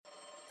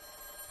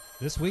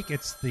This week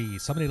it's the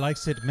Somebody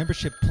Likes It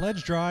membership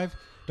pledge drive.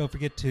 Don't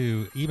forget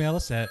to email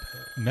us at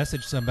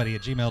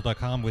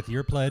messagesomebody@gmail.com with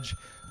your pledge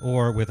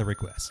or with a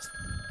request.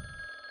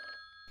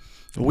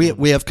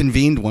 We have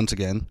convened once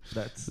again.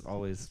 That's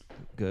always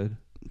good.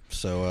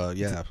 So,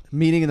 yeah.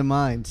 Meeting of the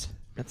minds.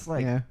 It's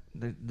like Yeah.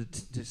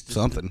 just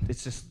Something.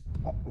 It's just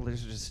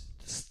there's just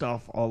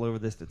stuff all over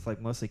this. It's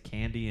like mostly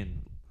candy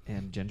and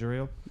ginger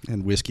ale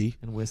And whiskey.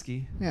 and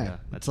whiskey. Yeah,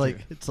 that's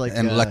it's like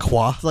And La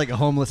Croix. It's like a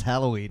homeless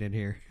Halloween in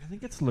here. I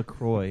think it's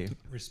LaCroix.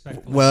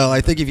 Respectful. Well, I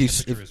think if you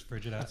Temperature is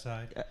frigid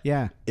outside.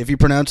 Yeah, if you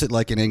pronounce it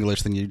like in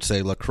English, then you'd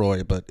say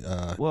LaCroix. But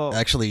Well-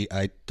 actually,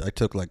 I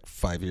took like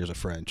 5 years of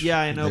French. Yeah,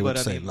 I know, They but would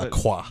I say mean, La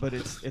Croix. but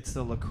it's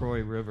the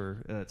LaCroix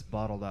River. It's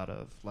bottled out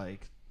of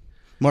like.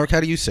 Mark, how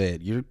do you say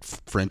it? You're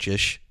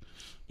Frenchish.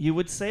 You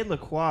would say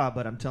LaCroix,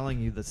 but I'm telling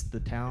you, the It's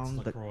town.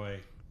 LaCroix.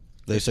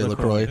 They say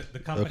LaCroix. LaCroix. The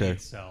company Okay.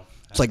 itself.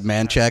 It's like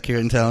Manchac here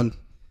in town.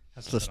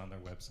 Has Just- something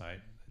on their website.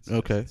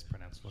 Okay. It's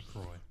pronounced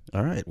LaCroix.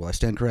 All right. Well, I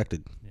stand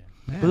corrected.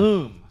 Yeah.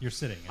 Boom. You're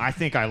sitting. I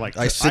think I like.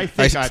 I sit- I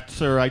think, I s-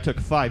 sir, I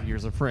took 5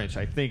 years of French.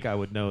 I think I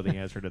would know the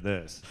answer to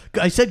this.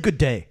 I said good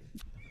day.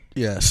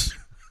 Yes.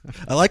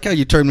 I like how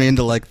you turned me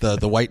into like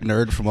the white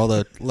nerd from all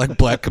the like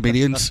black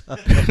comedians.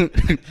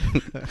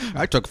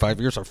 I took 5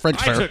 years of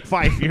French. I sir. took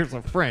 5 years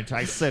of French.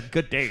 I said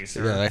good day,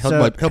 sir. Yeah, I held,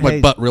 So, held my hey,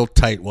 butt real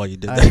tight while you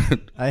did that.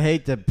 I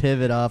hate to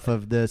pivot off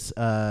of this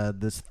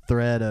this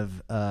thread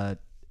of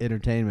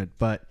entertainment,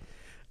 but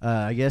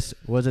I guess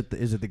is it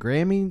the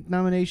Grammy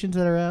nominations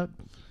that are out?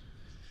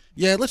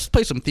 Yeah, let's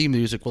play some theme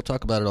music. We'll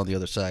talk about it on the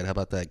other side. How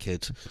about that,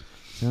 kids?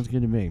 Sounds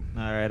good to me.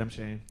 All right, I'm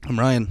Shane. I'm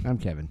Ryan. I'm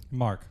Kevin.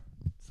 Mark.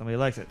 Somebody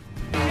likes it.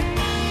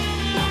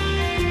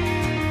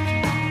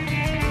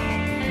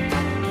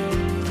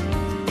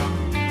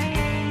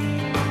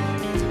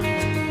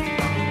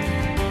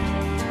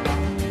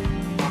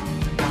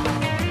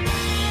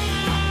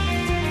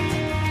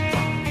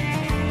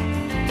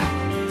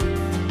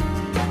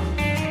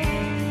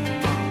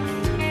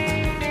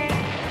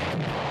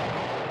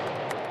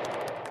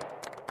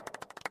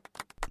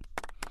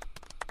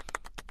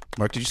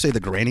 Mark, did you say the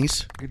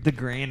grannies? The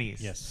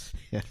grannies. Yes.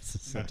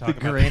 Yes. We're gonna The talk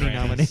about granny grannies.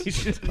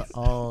 nominations.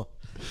 all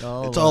It's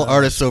all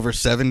artists over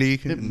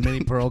 70.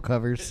 mini pearl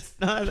covers.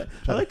 No,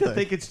 I like to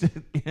think it's just,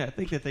 I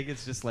think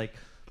it's just like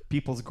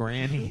people's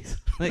grannies.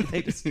 Like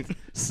they just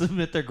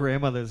submit their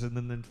grandmothers, and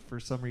then for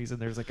some reason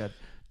there's like a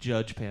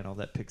judge panel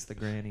that picks the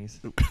grannies.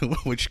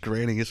 Which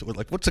granny is it?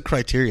 Like, what's the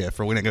criteria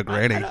for winning a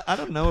granny? I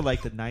don't know.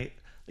 Like the night.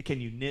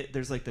 Can you knit?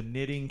 There's like the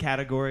knitting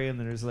category, and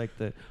then there's like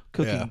the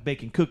cooking, Yeah.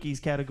 baking cookies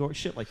category,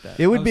 shit like that.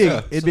 It would Oh, be so-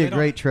 it'd so be they a don't-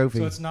 great trophy.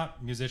 So it's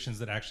not musicians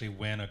that actually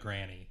win a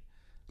Granny.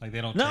 Like they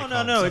don't. No, take no,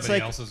 home no. It's somebody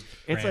like else's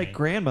it's Granny. like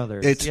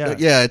grandmothers. It's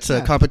yeah. it's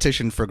a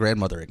competition for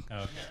grandmothering.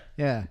 Okay.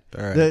 yeah.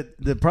 All right.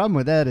 The problem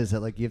with that is that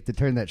like you have to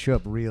turn that show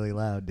up really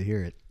loud to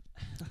hear it.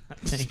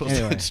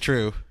 Anyway. It's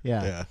true.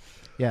 Yeah.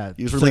 Yeah.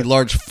 Use really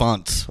large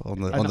fonts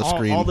on the And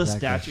screen. all the Exactly.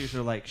 statues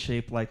are like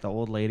shaped like the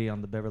old lady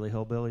on the Beverly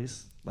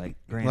Hillbillies, like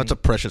granny. Lots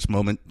of precious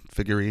moment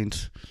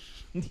figurines.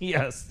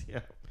 yes,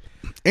 yeah.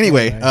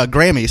 Anyway, Right.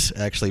 Grammys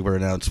actually were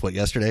announced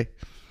yesterday.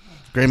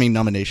 Grammy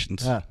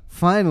nominations.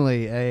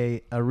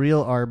 Finally, a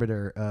real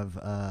arbiter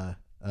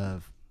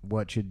of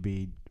what should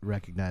be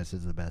recognized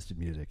as the best in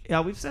music.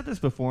 Yeah, we've said this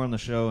before on the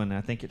show, and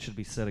I think it should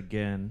be said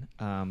again.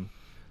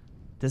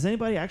 Does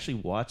anybody actually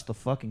watch the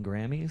fucking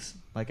Grammys?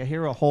 Like, I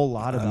hear a whole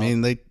lot about. I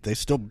mean, they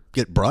still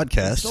get they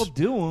broadcast. still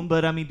do them,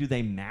 but I mean, do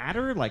they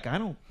matter? Like, I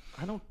don't.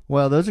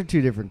 Well, those are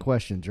two different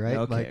questions, right?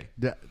 Okay.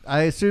 Like,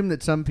 I assume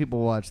that some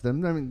people watch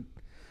them. I mean,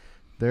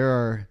 there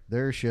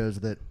are shows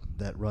that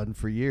run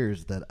for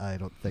years that I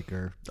don't think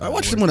are. I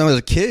watched them when I was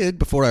a kid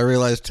before I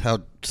realized how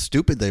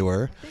stupid they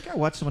were. I think I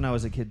watched them when I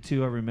was a kid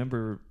too. I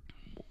remember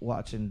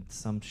watching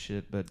some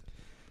shit, but.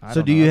 I So,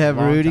 don't do know. you That was have a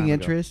a long rooting time ago.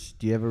 interest?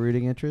 Do you have a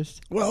rooting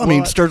interest? Well, I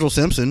mean, Well, Sturgill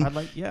Simpson. I'd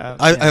like, yeah.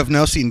 I yeah. have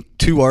now seen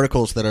 2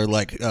 articles that are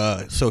like,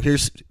 so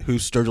here's who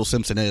Sturgill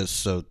Simpson is.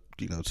 So,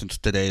 since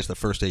today is the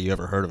first day you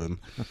ever heard of him.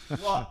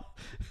 Well,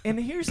 and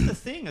here's the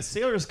thing: A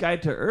Sailor's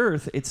Guide to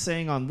Earth. It's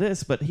saying on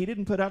this, but he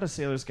didn't put out A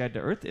Sailor's Guide to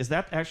Earth. Is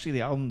that actually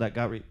the album that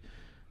got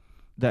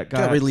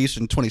Got released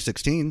in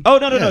 2016. Oh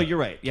no, Yeah. you're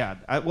right. Yeah.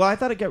 I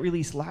thought it got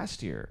released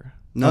last year.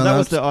 No, that no,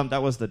 was the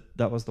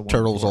one.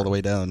 Turtles before. all the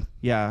way down.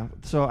 Yeah.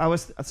 So I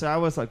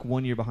was like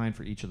 1 year behind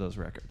for each of those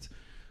records.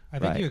 I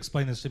think Right. you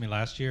explained this to me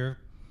last year,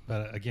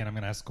 but again, I'm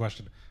going to ask the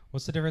question: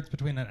 what's the difference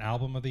between an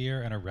album of the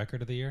year and a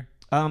record of the year?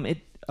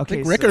 I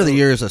think Record of the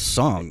Year is a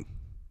song.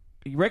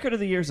 Record of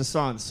the Year is a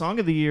song. Song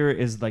of the Year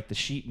is like the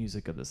sheet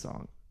music of the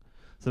song.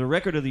 So the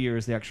Record of the Year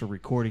is the actual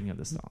recording of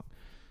the song.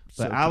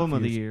 The So album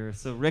of the confused. year.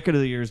 So Record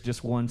of the Year is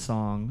just one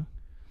song.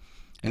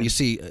 And you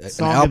see, an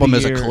Song of album the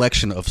is a Year-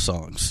 collection of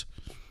songs.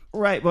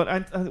 Right,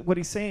 but what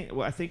he's saying,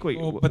 well, I think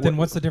But then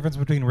what's the difference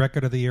between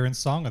record of the year and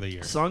song of the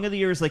year? Song of the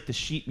Year is like the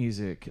sheet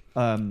music.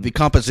 The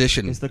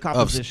composition, It's the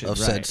composition, of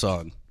said right.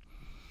 song.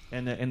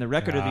 And the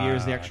Record of the Year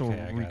is the actual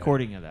okay, I got it.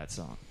 recording of that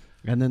song.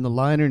 And then the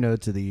liner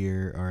notes of the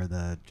year are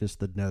just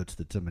the notes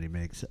that somebody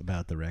makes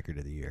about the record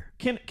of the year.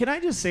 Can I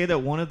just say that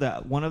one of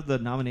the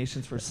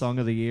nominations for Song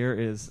of the Year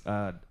is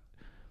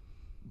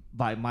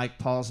by Mike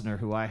Posner,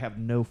 who I have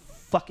no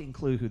fucking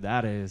clue who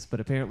that is, but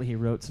apparently he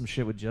wrote some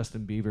shit with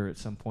Justin Bieber at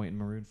some point in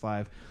Maroon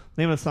 5.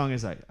 The name of the song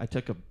is I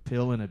Took a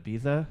Pill in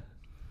Ibiza.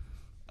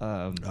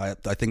 I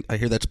think I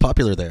hear that's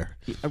popular there.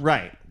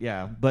 Right,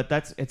 yeah, but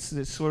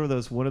it's sort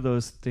of one of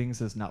those things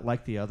is not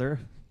like the other,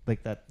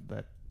 like that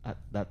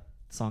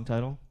song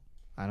title.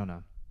 I don't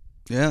know.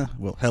 Yeah.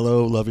 Well,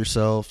 hello, love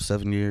yourself.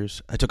 7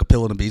 years. I took a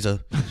pill in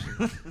Ibiza.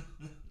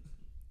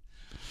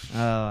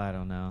 Oh, I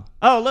don't know.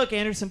 Oh, look,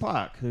 Anderson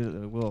 .Paak,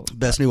 who will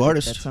Best new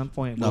artist at some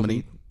point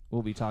nominee.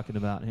 We'll be talking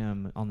about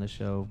him on the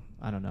show.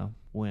 I don't know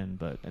when,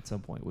 but at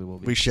some point we will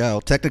be. We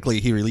shall. Technically,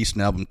 he released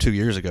an album 2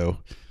 years ago,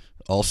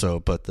 also,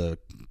 but the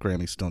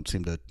Grammys don't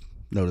seem to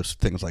notice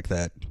things like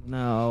that.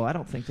 No, I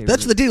don't think they.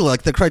 That's the deal.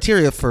 Like the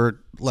criteria for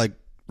like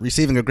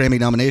receiving a Grammy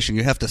nomination,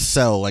 you have to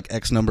sell like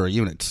X number of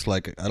units.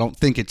 Like I don't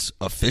think it's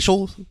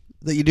official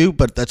that you do,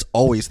 but that's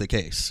always the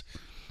case.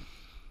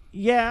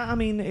 Yeah, I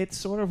mean, it's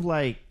sort of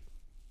like,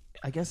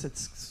 I guess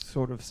it's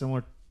sort of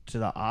similar to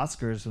the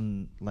Oscars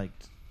and like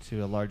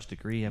to a large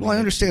degree. I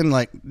understand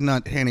like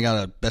not handing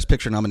out a Best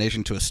Picture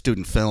nomination to a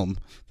student film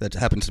that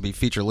happens to be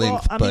feature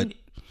length, I but mean,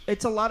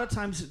 it's a lot of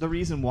times the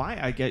reason why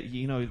I get,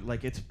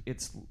 like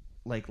it's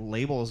like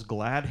labels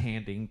glad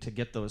handing to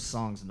get those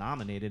songs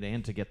nominated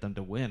and to get them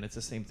to win. It's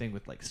the same thing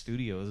with like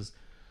studios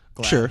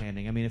glad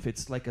handing. I mean, if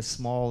it's like a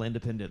small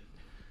independent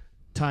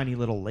tiny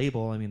little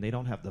label, I mean, they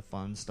don't have the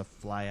funds to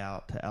fly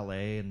out to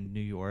LA and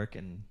New York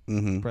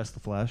and press the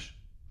flesh.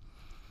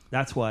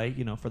 That's why,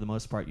 for the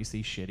most part, you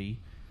see shitty,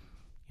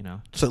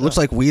 So it looks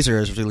like Weezer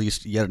has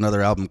released yet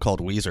another album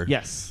called Weezer.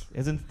 Yes.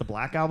 Isn't it the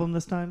Black Album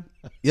this time?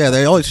 Yeah,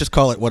 they always just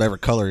call it whatever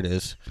color it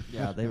is.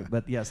 Yeah,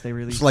 but yes, they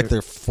released It's like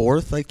their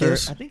fourth, I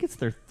guess. I think it's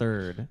their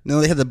third.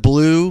 No, they had the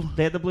blue.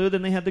 They had the blue,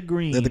 then they had the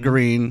green. They had the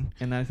green.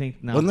 And I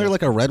think now Wasn't there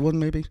like a red one,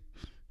 maybe?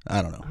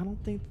 I don't know. I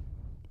don't think.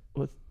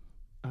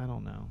 I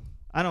don't know.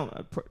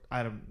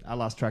 I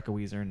lost track of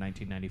Weezer in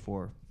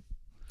 1994.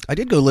 I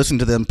did go listen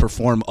to them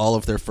perform all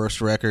of their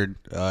first record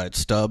at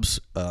Stubbs.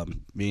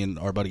 Me and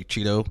our buddy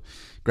Cheeto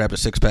grabbed a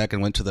six-pack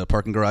and went to the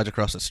parking garage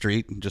across the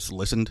street and just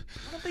listened.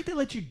 I don't think they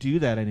let you do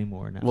that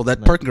anymore now. Well,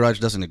 that parking garage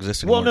doesn't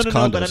exist anymore. Well, no, It's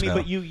but condos I mean, now.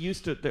 but you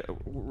used to,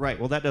 right?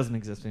 Well, that doesn't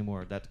exist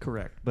anymore. That's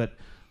correct. But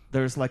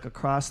there's like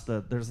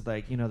there's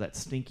like that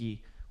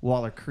stinky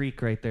Waller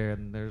Creek right there,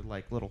 and there's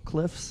like little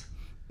cliffs.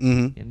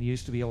 Mm-hmm. And you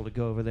used to be able to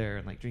go over there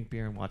and like drink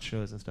beer and watch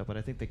shows and stuff. But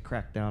I think they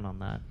cracked down on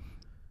that.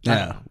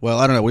 Yeah. Well,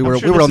 I don't know. We were I'm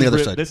sure on the this other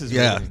is side. This is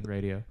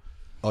radio.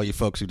 All you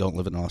folks who don't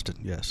live in Austin,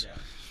 yes.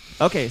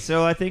 Yeah. Okay,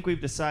 so I think we've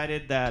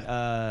decided that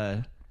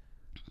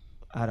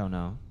I don't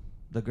know,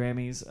 the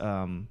Grammys,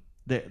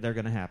 they're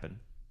going to happen.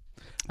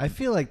 I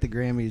feel like the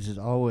Grammys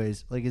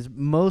is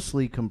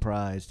mostly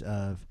comprised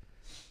of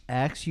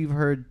acts you've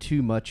heard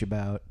too much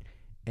about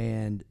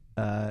and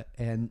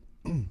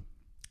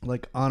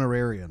like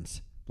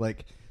honorariums.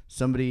 Like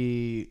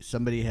somebody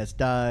has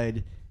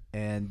died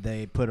and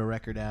they put a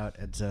record out,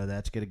 and so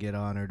that's going to get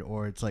honored.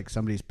 Or it's like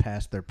somebody's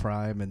past their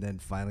prime and then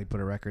finally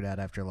put a record out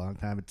after a long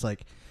time. It's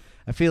like,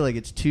 I feel like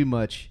it's too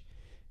much.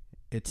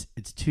 It's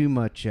too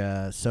much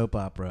soap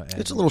opera.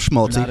 It's a little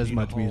schmaltzy. Not as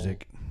much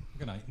music.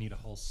 We're gonna need a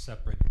whole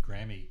separate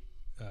Grammy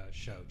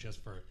show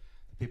just for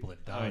the people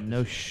that died. Oh,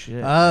 no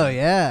shit. Oh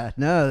yeah,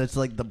 no, it's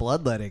like the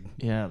bloodletting.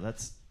 Yeah,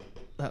 this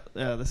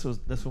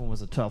one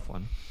was a tough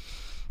one.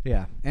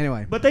 Yeah.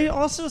 Anyway, But they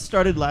also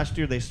started last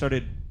year. They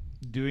started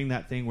doing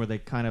that thing where they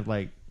kind of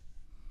like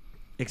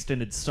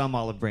extended some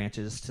olive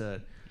branches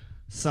to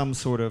some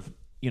sort of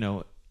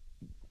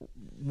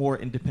more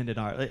independent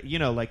art.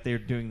 Like they're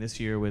doing this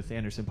year with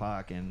Anderson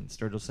 .Paak and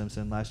Sturgill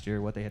Simpson. Last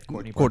year, what they had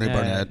Courtney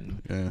Barnett.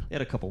 Yeah. They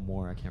had a couple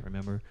more. I can't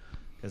remember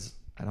because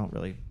I don't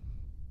really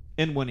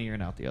in one ear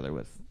and out the other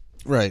with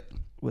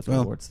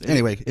awards.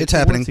 Anyway, it's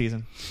award happening.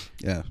 Season.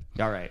 Yeah.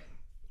 All right.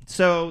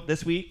 So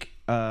this week,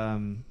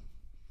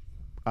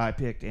 I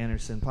picked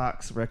Anderson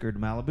 .Paak's record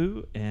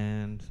Malibu,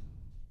 and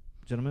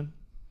gentlemen.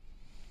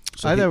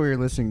 So I thought we were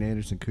listening to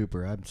Anderson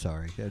Cooper. I'm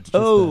sorry. It's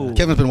just,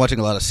 Kevin's been watching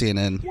a lot of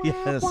CNN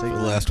yes,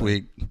 last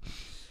week.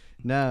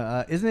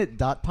 No, isn't it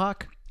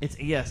 .Paak?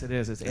 Yes, it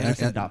is. It's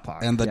Anderson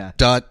 .Paak. And the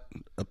dot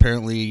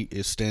apparently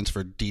stands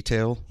for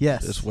detail.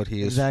 Yes, is what he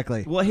is.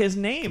 Exactly. Well, his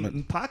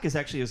name, Paak, is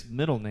actually his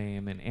middle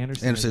name, and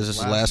Anderson is his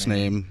last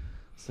name.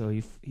 So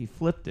he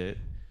flipped it.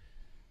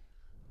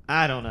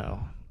 I don't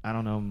know. I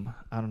don't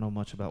know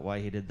much about why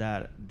he did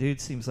that.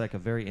 Dude seems like a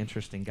very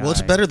interesting guy. Well,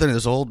 it's better than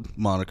his old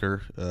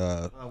moniker.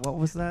 What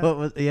was that?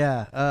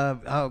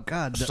 Oh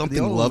God, something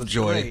the old one was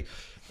Lovejoy.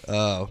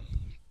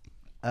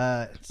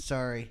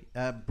 Sorry,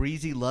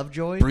 Breezy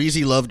Lovejoy.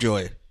 Breezy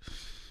Lovejoy.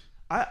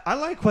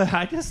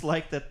 I just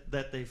like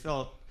that they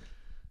felt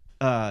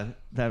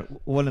that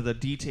one of the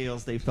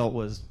details they felt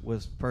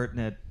was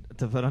pertinent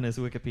to put on his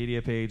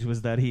Wikipedia page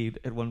was that he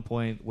at one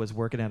point was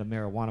working at a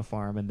marijuana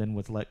farm and then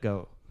was let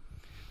go.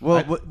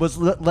 Well, was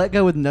let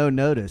go with no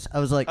notice. I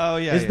was like, oh,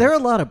 yeah, is there a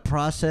lot of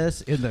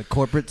process in the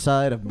corporate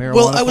side of marijuana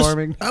Well,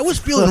 farming? I was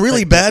feeling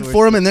really bad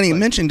for him, and then he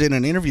mentioned in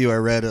an interview I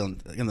read in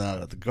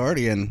the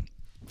Guardian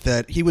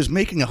that he was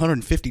making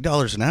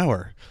 $150 an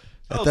hour.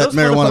 Oh, that those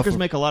marijuana. motherfuckers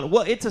make a lot.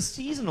 Well, it's a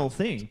seasonal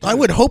thing. I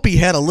would hope he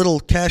had a little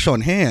cash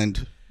on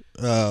hand.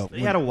 He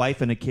had a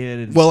wife and a kid.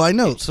 And Well, I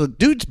know. So,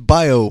 dude's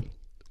bio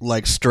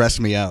like stressed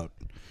me out.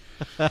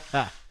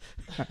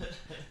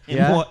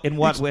 in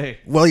what way?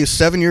 Well, he's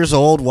 7 years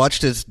old.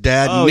 Watched his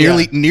dad Oh,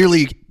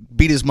 nearly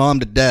beat his mom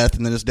to death,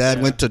 and then his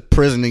dad went to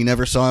prison. He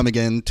never saw him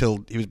again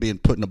until he was being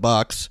put in a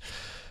box.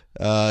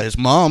 His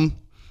mom,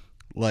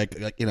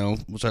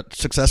 was a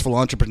successful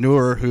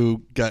entrepreneur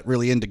who got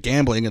really into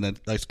gambling, and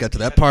I got to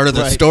that part of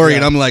the story,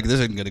 and I'm like, this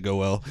isn't going to go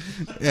well.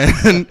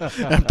 And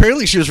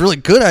apparently, she was really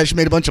good at it. She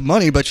made a bunch of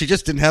money, but she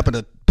just didn't happen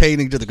to pay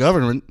anything to the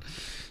government.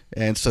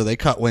 And so they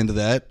caught wind of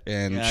that,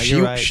 and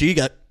she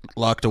got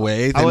locked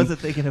away. Then, I wasn't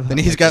thinking about. Then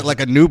he's got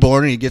like a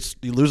newborn, and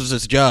he loses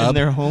his job. And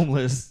they're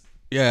homeless.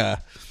 Yeah.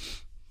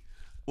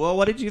 Well,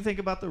 what did you think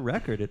about the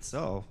record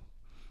itself?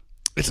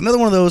 It's another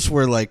one of those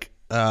where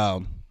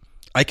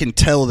I can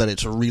tell that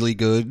it's really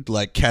good,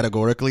 like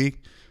categorically,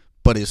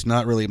 but it's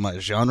not really my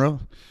genre.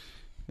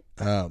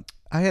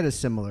 I had a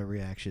similar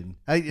reaction.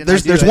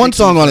 There's one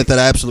song on it that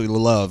I absolutely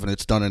love, and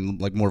it's done in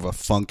like more of a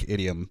funk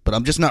idiom. But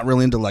I'm just not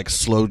really into like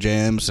slow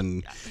jams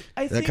and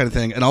that kind of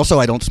thing. And also,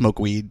 I don't smoke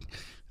weed.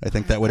 I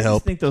think that would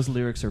help. I think those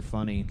lyrics are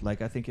funny.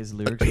 Like I think his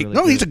lyrics. Are really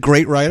no, good. he's a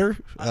great writer.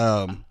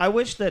 I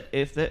wish that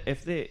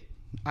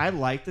I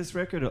like this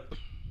record,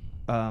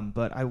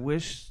 but I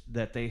wish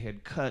that they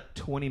had cut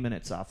 20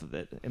 minutes off of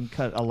it and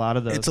cut a lot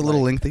of those. It's a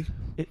little lengthy.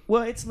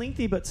 It's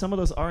lengthy, but some of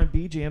those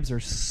R&B jams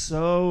are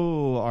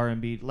so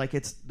R&B. Like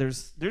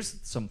there's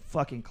some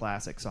fucking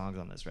classic songs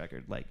on this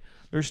record. Like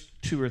there's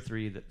 2 or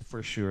 3 that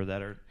for sure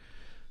that are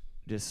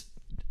just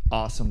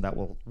awesome that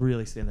will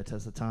really stand the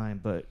test of time.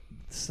 But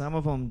some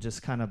of them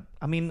just kind of,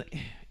 I mean,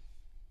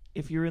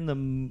 if you're in the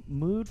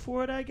mood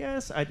for it, I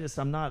guess.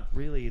 I'm not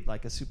really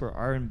like a super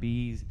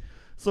R&B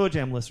slow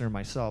jam listener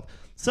myself.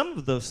 Some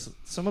of those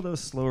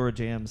slower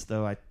jams,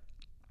 though, I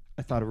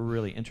thought were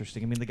really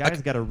interesting. I mean, the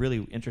guy's got a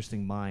really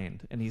interesting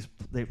mind, and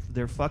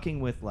they're fucking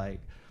with like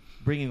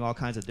bringing all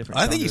kinds of different.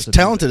 I think he's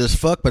talented as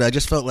fuck, but I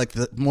just felt like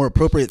the more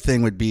appropriate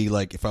thing would be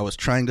like if I was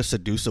trying to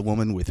seduce a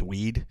woman with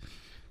weed,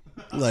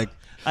 like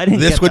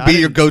this would be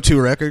your go-to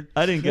record.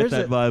 I didn't get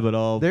that vibe at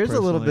all. There's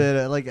a little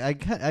bit like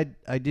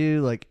I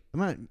do like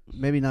I'm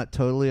maybe not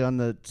totally on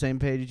the same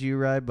page as you,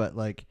 Rye, but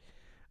like.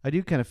 I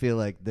do kind of feel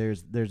like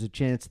there's a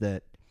chance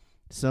that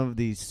some of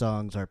these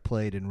songs are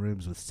played in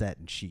rooms with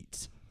satin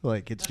sheets.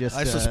 Like it's just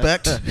I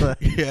suspect.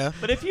 Yeah.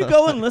 But if you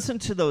go and listen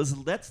to those,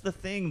 that's the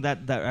thing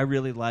that I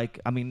really like.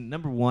 I mean,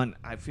 number one,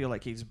 I feel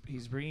like he's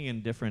bringing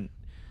in different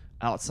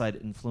outside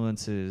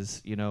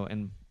influences,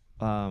 and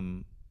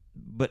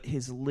but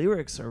his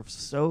lyrics are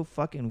so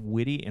fucking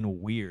witty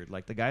and weird.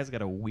 Like the guy's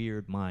got a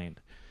weird mind.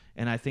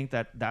 And I think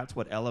that's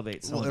what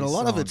elevates some of these and a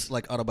lot songs. of it's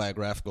like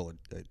autobiographical,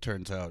 it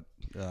turns out.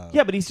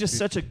 Yeah, but he's just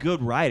such a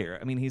good writer.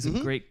 I mean, he's a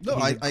great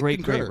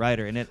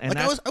writer. And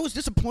I was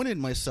disappointed in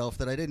myself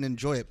that I didn't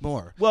enjoy it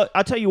more. Well,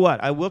 I'll tell you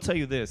what. I will tell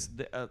you this.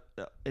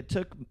 It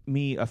took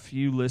me a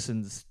few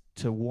listens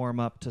to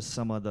warm up to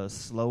some of the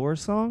slower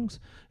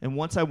songs, and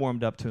once I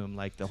warmed up to him,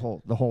 like the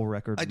whole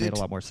record made a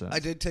lot more sense. I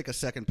did take a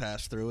second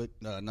pass through it,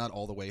 not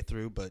all the way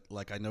through, but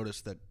like I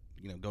noticed that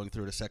going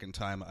through it a second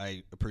time,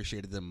 I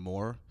appreciated them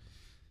more.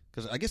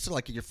 Because I guess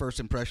like your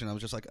first impression, I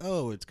was just like,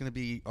 oh, it's going to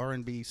be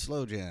R&B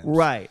slow jams.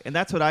 Right, and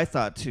that's what I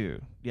thought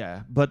too.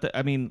 Yeah, but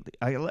I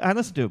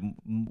listened to it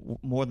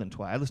more than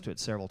twice. I listened to it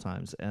several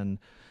times, and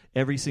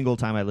every single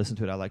time I listened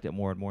to it, I liked it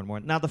more and more and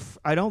more. Now,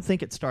 I don't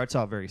think it starts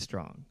out very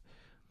strong.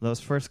 Those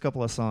first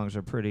couple of songs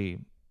are pretty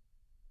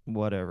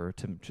whatever,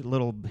 to a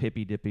little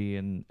hippy dippy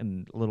and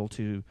a little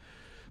too.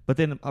 But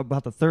then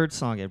about the third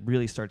song, it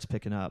really starts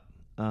picking up.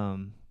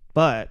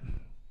 But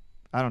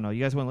I don't know.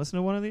 You guys want to listen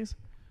to one of these?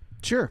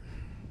 Sure.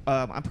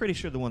 I'm pretty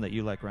sure the one that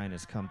you like, Ryan,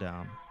 is "Come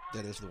Down."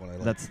 That is the one I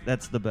like.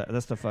 That's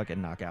the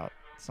fucking knockout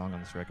song on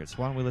this record. So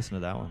why don't we listen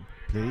to that one?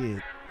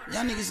 Please.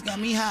 Y'all niggas got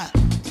me hot.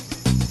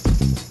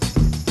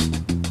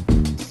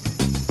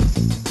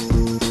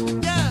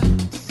 Yeah.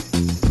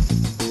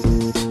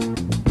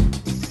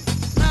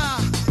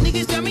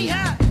 Niggas got me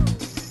hot.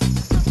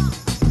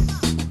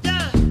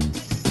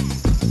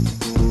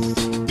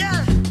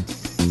 Yeah.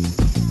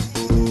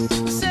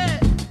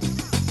 Said.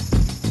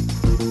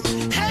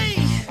 Hey.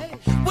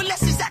 Well,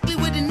 that's exactly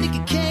where the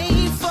nigga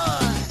came for.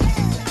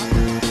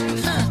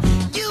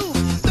 You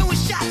throwing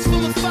shots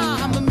from afar.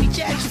 I'ma meet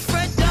you at your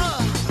front door.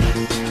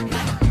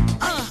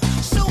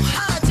 So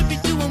hard to be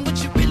doing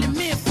what you really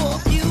meant for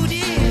if you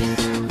did.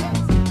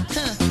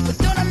 But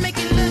don't I make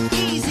it look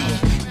easy?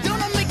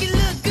 Don't I make it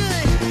look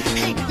good?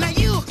 Hey, now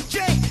you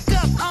drink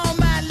up all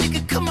my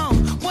liquor. Come on,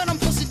 what I'm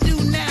supposed to do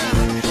now?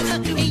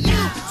 And you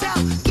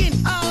talking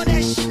all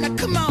that shit. Now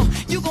come on,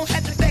 you gon'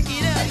 have to back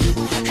it up.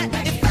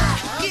 If I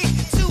get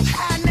too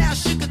high now,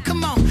 sugar,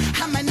 come on,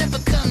 I might never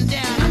come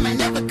down. I might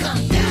never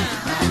come down.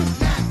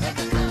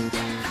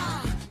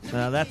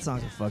 That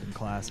song's a fucking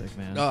classic,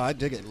 man. Oh, I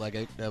dig it. Like,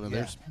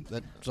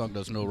 that song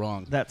does no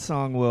wrong. That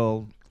song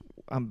will.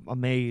 I'm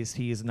amazed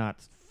he is not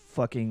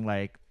fucking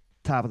like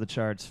top of the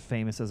charts,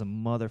 famous as a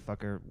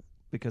motherfucker.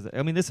 Because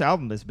I mean, this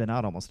album has been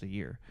out almost a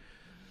year.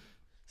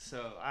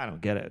 So I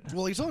don't get it.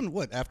 Well, he's on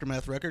what,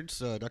 Aftermath Records,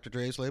 Dr.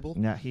 Dre's label.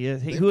 Yeah, he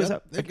is.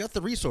 They've got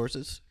the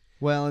resources.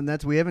 Well,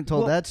 and we haven't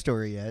told Well- that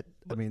story yet.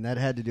 I mean, that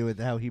had to do with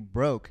how he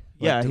broke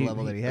Yeah, to the he-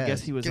 level that he I had.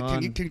 guess he was Can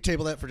on. you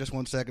table that for just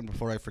 1 second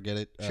before I forget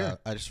it? Sure.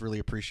 I just really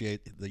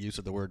appreciate the use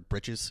of the word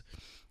britches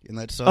in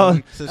that Oh, song.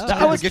 It says, that "Time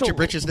to was get the- your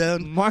britches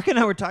down." Mark and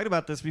I were talking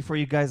about this before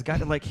you guys got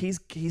it. Like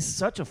he's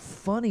such a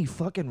funny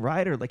fucking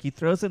writer. Like he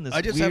throws in this. I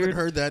just weird, haven't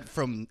heard that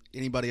from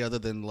anybody other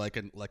than like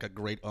a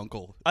great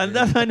uncle. I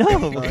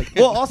know.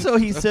 Well, also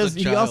he As says a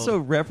he child.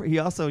 he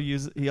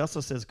also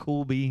says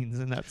cool beans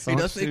in that song.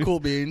 He does say too. cool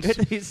beans.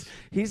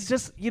 He's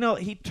just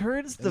he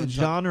turns the then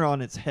genre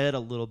on its head a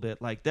little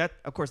bit. Like that.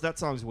 Of course, that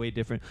song's way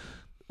different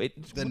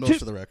Than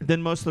most of the record.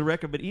 Than most of the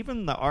record, but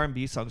even the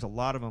R&B songs, a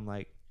lot of them,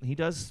 like he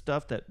does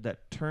stuff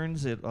that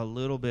turns it a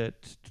little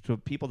bit to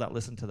people that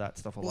listen to that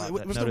stuff a lot. Well,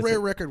 that it was the notice rare it.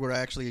 record where I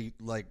actually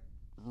like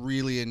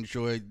really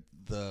enjoyed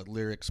the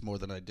lyrics more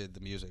than I did the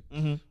music.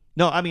 Mm-hmm.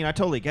 No, I mean I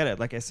totally get it.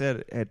 Like I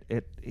said,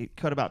 it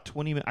cut about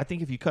 20 minutes. I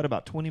think if you cut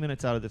about 20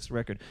 minutes out of this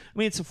record, I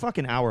mean it's a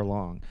fucking hour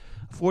long.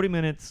 40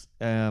 minutes,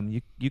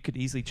 you could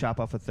easily chop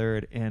off a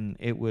third, and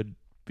it would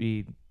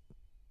be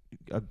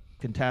a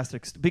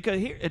fantastic. Because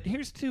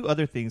here's two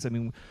other things. I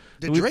mean,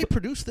 Did Dre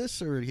produce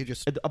this, or he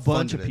just a bunch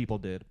funded of it? people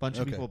did. A bunch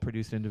of Okay. people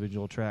produced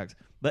individual tracks.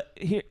 But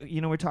here,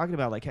 we're talking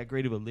about like how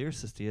great of a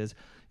lyricist he is.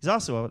 He's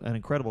also an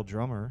incredible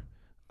drummer.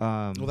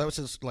 Well, that was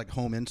his like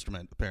home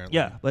instrument, apparently.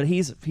 Yeah, but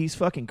he's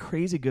fucking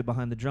crazy good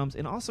behind the drums,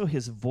 and also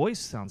his voice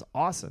sounds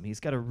awesome.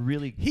 He's got a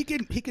really He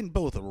can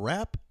both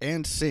rap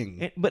and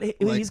sing. but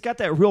he's got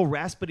that real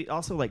rasp, but he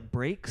also like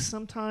breaks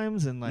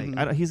sometimes, and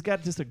like he's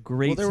got just a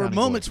great. Well, there were sounding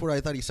moments voice. where I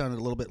thought he sounded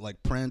a little bit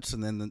like Prince,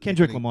 and then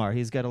Kendrick Lamar.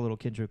 He's got a little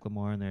Kendrick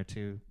Lamar in there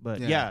too. But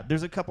Yeah. yeah,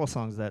 there's a couple of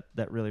songs that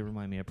really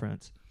remind me of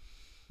Prince.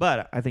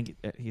 But I think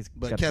he's.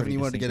 But got Kevin, pretty you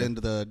wanted to get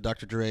distinctive- into the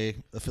Dr. Dre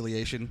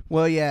affiliation.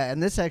 Well, yeah,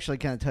 and this actually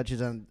kind of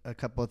touches on a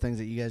couple of things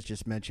that you guys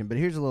just mentioned. But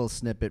here's a little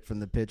snippet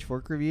from the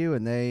Pitchfork review,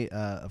 and they,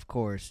 of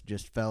course,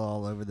 just fell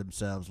all over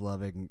themselves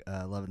loving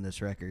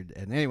this record.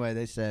 And anyway,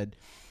 they said,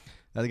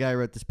 the guy who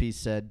wrote this piece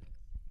said,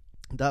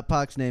 Dot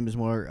Pac's name is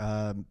more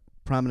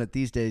prominent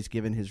these days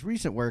given his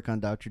recent work on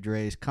Dr.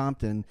 Dre's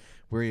Compton,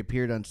 where he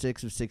appeared on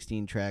 6 of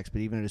 16 tracks,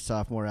 but even at his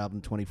sophomore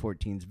album,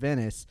 2014's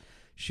Venice,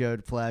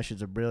 showed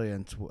flashes of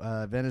brilliance.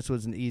 Venice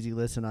was an easy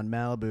listen on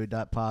Malibu.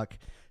 Pac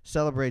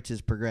celebrates his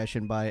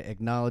progression by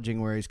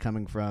acknowledging where he's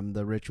coming from,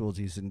 the rituals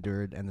he's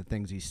endured, and the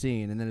things he's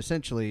seen. And then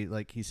essentially,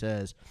 like he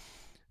says,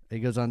 he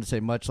goes on to say,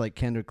 much like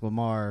Kendrick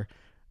Lamar,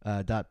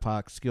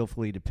 Pac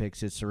skillfully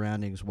depicts his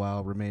surroundings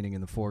while remaining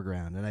in the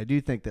foreground. And I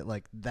do think that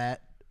like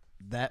that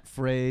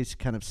phrase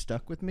kind of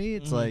stuck with me.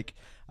 It's like,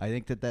 I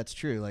think that's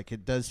true. Like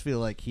it does feel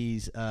like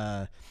he's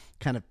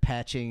kind of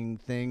patching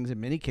things,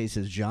 in many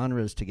cases,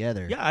 genres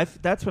together. Yeah,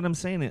 that's what I'm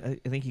saying.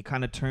 I think he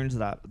kind of turns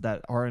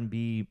that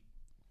R&B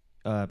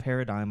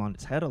paradigm on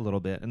its head a little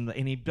bit, and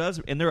he does.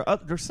 And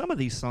there's some of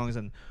these songs,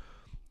 and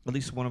at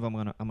least one of them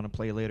I'm gonna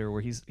play later,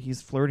 where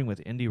he's flirting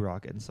with indie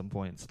rock at some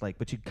points. Like,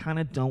 but you kind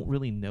of don't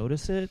really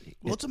notice it.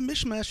 Well, it's a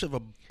mishmash of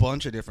a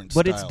bunch of different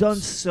but styles. it's done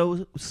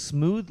so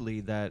smoothly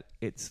that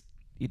it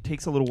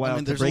takes a little while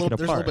to there's break a little, it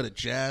there's a apart. little bit of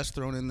jazz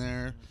thrown in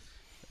there.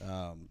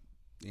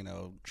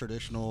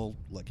 Traditional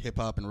like hip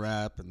hop and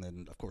rap, and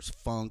then of course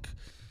funk.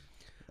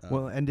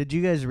 Well, and did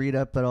you guys read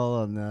up at all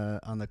on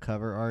the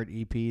cover art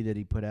EP that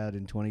he put out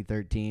in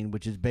 2013,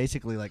 which is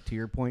basically like, to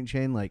your point,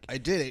 Shane? Like I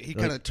did it. He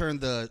kind of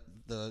turned the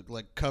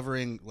like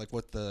covering like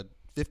what the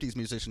 50s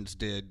musicians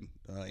did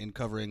in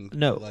covering.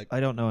 No, like I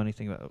don't know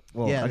anything about it.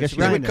 Well, Yeah, I guess that's you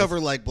they right. would cover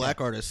like black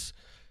artists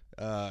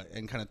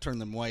and kind of turn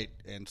them white,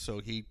 and so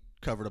he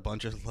covered a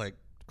bunch of like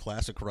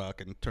classic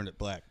rock and turned it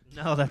black.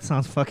 No, that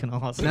sounds fucking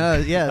awesome. No,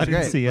 yeah, it's I didn't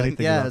great. see Like,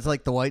 anything yeah, about it's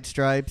like the White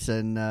Stripes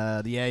and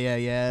the Yeah Yeah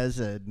Yeahs,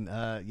 and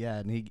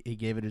and he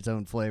gave it its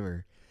own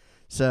flavor.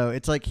 So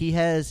it's like he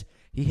has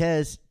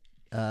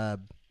a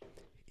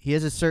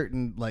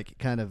certain like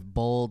kind of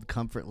bold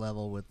comfort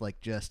level with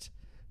like just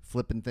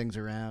flipping things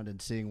around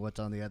and seeing what's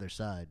on the other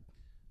side.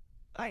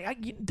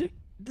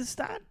 Does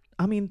that?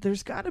 I mean,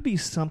 there's got to be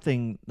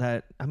something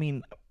that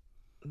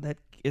that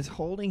is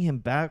holding him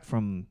back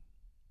from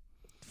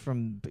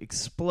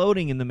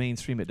exploding in the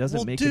mainstream. It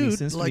doesn't make any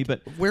sense to me.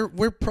 But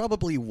we're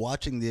probably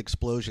watching the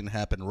explosion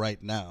happen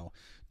right now.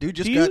 Dude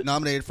just Do got you-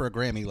 nominated for a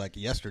Grammy like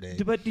yesterday.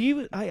 But do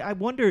you? I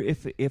wonder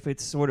if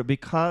it's sort of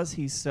because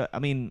he's.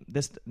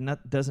 This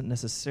doesn't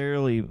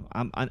necessarily.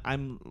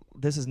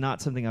 This is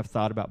not something I've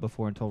thought about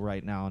before until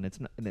right now, and it's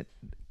not. And it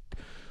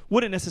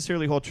wouldn't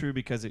necessarily hold true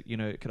because it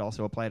could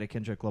also apply to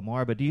Kendrick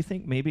Lamar. But do you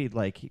think maybe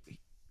like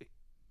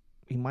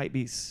he might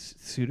be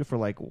suited for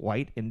like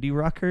white indie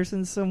rockers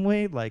in some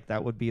way? Like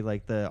that would be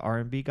like the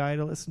R&B guy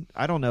to listen.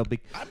 I don't know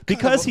I'm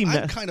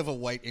kind of a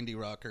white indie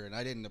rocker, and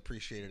I didn't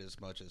appreciate it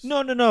as much as No.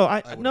 would've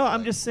I'm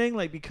liked. just saying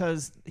like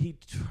because he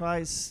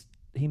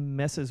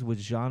messes with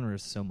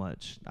genres so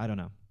much. I don't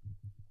know.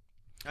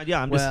 Well,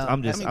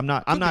 I'm I mean,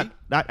 not.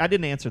 could I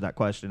didn't answer that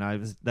question.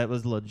 That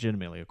was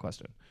legitimately a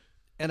question.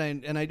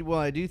 And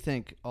I do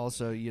think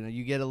also,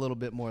 you get a little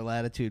bit more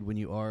latitude when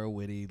you are a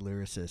witty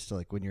lyricist,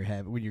 like when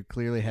you're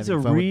clearly He's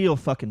having a fun. real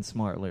fucking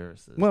smart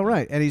lyricist. Well,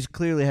 right, and he's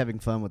clearly having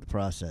fun with the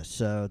process,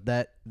 so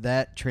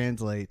that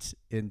translates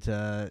into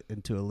a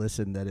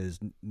listen that is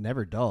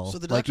never dull. So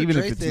the like Dr. even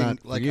Dre if it's thing,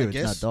 not for like, you, I it's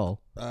guess, not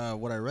dull.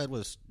 what I read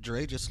was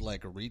Dre just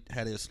like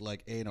had his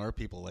like A&R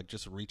people like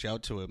just reach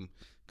out to him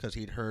because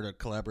he'd heard a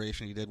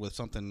collaboration he did with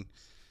something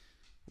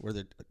where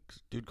the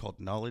dude called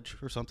Knowledge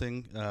or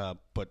something,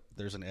 but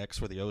there's an X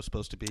where the O is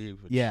supposed to be.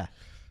 Which, Yeah,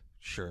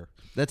 sure.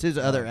 that's his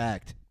other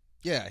act.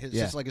 Yeah, it's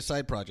just like a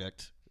side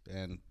project.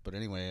 But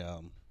anyway,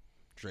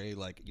 Dre,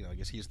 like, I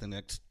guess he's the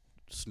next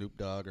Snoop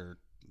Dogg or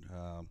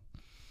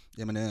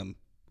Eminem.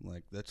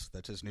 Like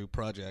that's his new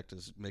project,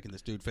 is making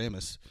this dude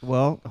famous.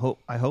 Well,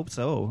 I hope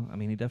so. I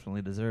mean, he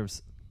definitely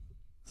deserves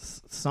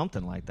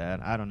something like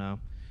that. I don't know.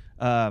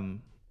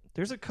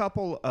 There's a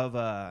couple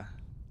of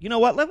you know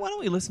what? Why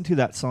don't we listen to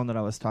that song that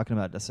I was talking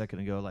about a second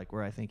ago, like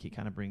where I think he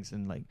kind of brings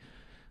in like,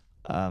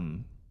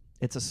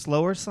 it's a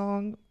slower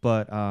song,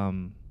 but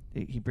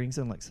he brings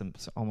in like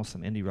almost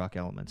some indie rock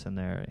elements in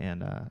there,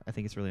 and I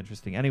think it's really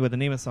interesting. Anyway, the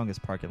name of the song is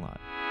Parking Lot.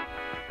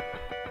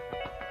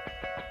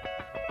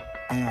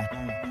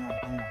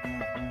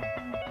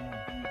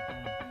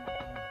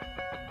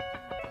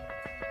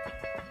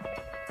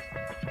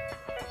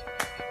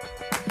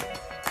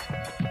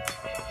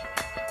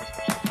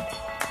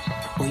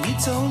 Well, you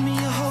told me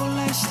your whole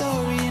life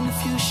story in a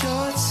few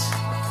shorts.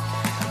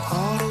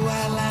 All the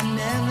while I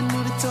never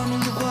knew the tone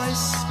of your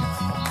voice.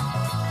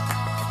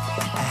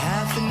 A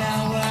half an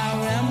hour I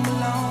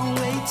ramble on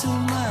way too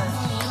much.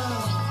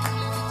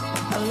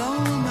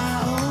 Alone with my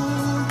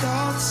own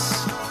thoughts.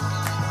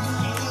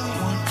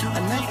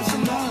 Enough is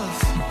enough.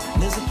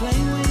 There's a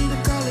plain way to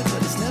call it,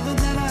 but it's never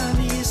that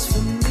obvious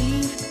for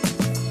me.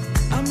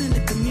 I'm in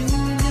the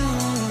communion.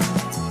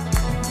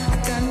 I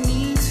got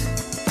needs.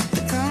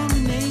 The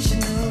combination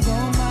of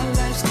all my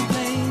life's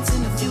complaints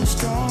and a few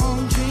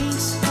strong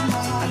drinks.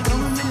 I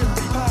don't remember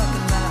the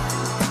parking lot.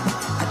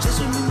 I just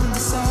remember the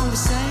song we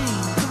sang.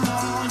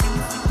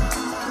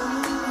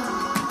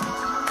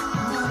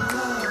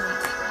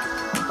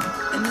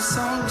 And the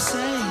song we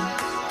sang.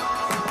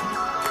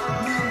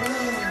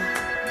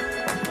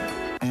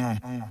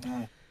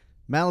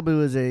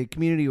 Malibu is a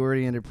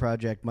community-oriented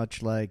project,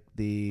 much like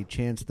the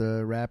Chance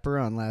the Rapper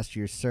on last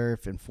year's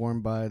Surf,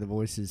 informed by the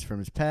voices from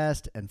his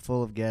past and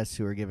full of guests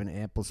who are given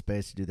ample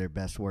space to do their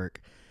best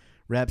work.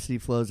 Rhapsody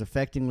flows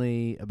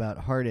affectingly about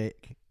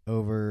heartache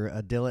over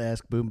a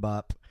Dilla-esque boom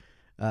bop.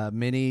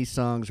 Many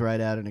songs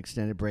write out an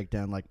extended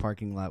breakdown like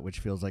Parking Lot, which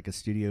feels like a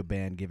studio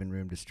band given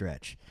room to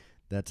stretch.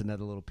 That's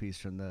another little piece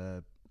from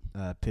the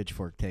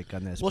Pitchfork take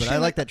on this. Well, but I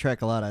like that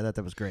track a lot. I thought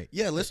that was great.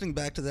 Yeah, listening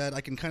back to that, I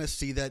can kind of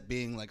see that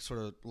being like sort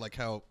of like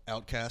how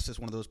Outkast is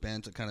one of those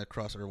bands that kind of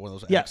cross, or one of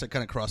those acts that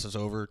kind of crosses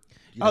over.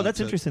 Oh, that's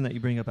interesting that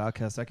you bring up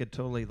Outkast. I could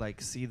totally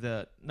like see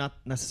the, not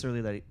necessarily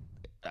that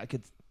I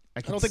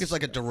don't think it's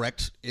like a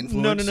direct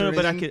influence. No, or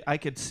but anything. I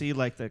could see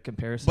like the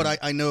comparison. But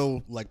I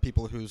know like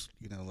people who's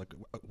like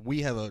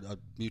we have a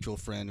mutual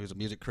friend who's a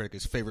music critic.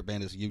 His favorite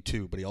band is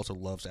U2, but he also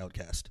loves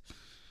Outkast.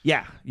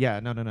 Yeah,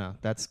 no.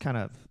 That's kind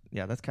of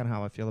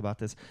how I feel about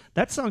this.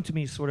 That song to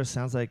me sort of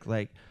sounds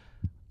like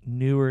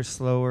newer,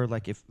 slower,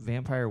 like if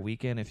Vampire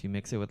Weekend, if you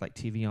mix it with like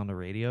TV on the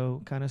radio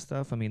kind of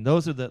stuff. I mean,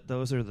 those are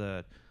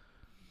the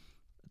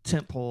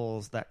temp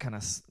poles, that kind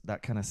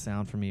of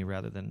sound for me,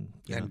 rather than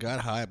And Got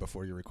High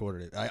before you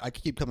recorded it. I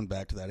keep coming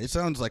back to that. It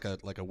sounds like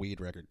a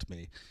weed record to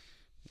me.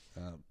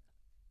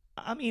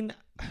 I mean,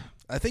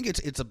 I think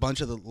it's a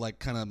bunch of the like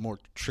kind of more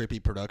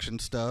trippy production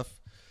stuff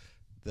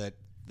that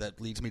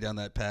leads me down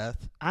that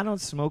path. I don't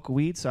smoke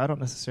weed, so I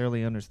don't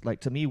necessarily understand. Like,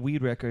 to me,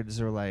 weed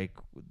records are like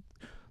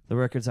the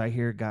records I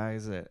hear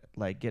guys that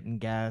like getting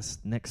gas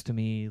next to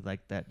me,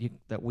 like that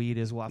weed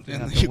is wafting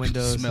And out you the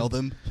windows. can smell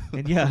them.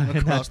 And and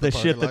across that's the the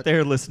shit parking that lot.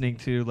 they're listening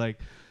to. Like,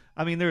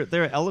 I mean, there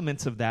are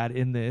elements of that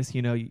in this.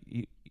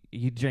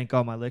 You drank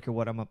all my liquor.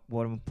 What I'm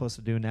supposed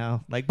to do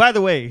now? Like, by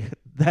the way,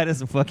 that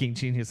is a fucking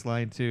genius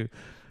line too.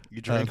 You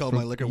drank all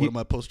my liquor. What am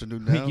I supposed to do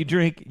now? You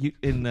drink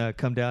and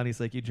come down. He's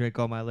like, you drank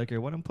all my liquor.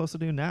 What am I supposed to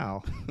do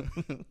now?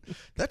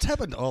 That's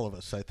happened to all of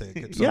us, I think.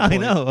 at some Yeah, I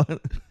point. know.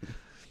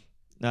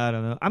 I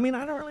don't know. I mean,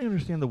 I don't really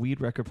understand the weed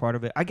record part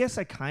of it. I guess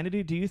I kind of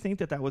do. Do you think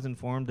that was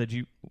informed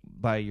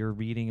by your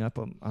reading up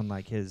on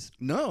like his?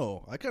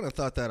 No, I kind of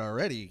thought that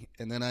already,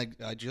 and then I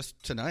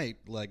just tonight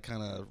like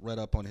kind of read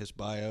up on his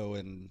bio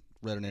and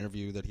read an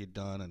interview that he'd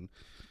done,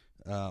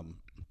 and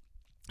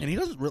he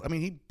doesn't. I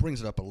mean, he brings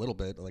it up a little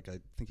bit. Like I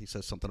think he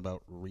says something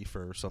about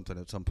reefer or something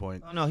at some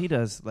point. Oh no, he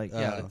does. Like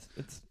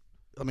it's.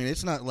 I mean,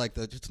 it's not like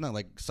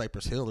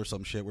Cypress Hill or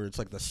some shit where it's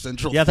like the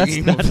central Yeah,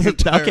 theme of the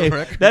entire okay.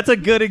 record. That's a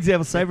good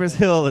example. Cypress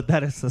Hill.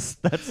 That's a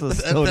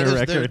stoner is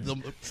record.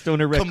 the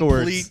Stoner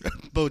complete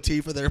records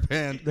motif of their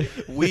band.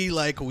 We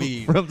like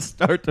weed. from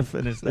start to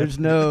finish. There's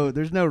no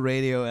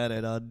radio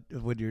edit on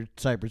when you're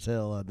Cypress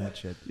Hill on that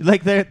shit.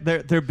 like they're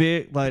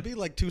big. Like It'd be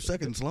like 2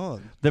 seconds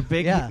long. the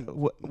big. Yeah.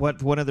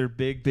 What one of their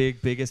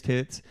biggest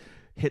hits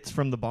hits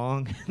from the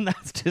bong, and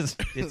that's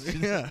just it's just,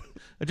 Yeah.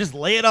 just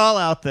lay it all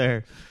out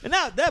there. And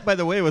that by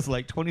the way was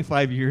like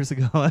 25 years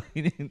ago. I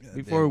mean,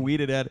 before damn. Weed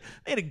had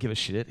they didn't give a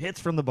shit. Hits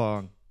from the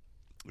bong.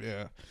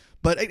 Yeah.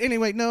 But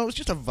anyway, no, it's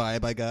just a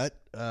vibe I got.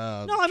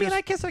 No, I mean,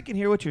 I guess I can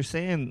hear what you're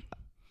saying.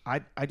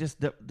 I just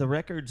the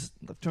records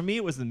for me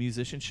it was the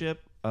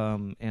musicianship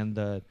and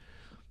the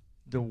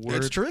word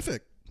it's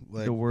terrific.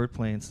 Like, the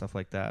wordplay and stuff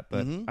like that.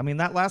 But Mhm. I mean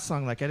that last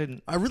song, like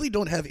I really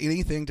don't have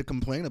anything to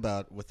complain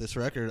about with this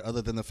record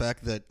other than the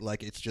fact that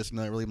like it's just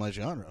not really my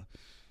genre.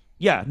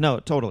 yeah, no,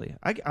 totally.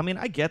 I mean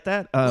I get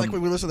that. Like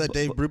when we listen to that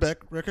Dave Brubeck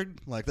record,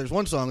 like there's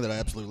one song that I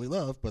absolutely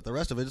love, but the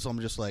rest of it is I'm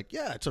just like,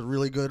 yeah, it's a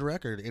really good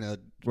record in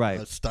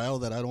a style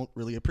that I don't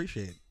really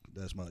appreciate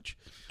as much.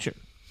 Sure.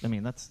 I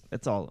mean that's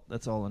all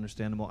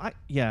understandable. I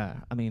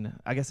mean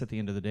I guess at the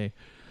end of the day,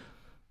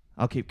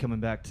 I'll keep coming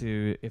back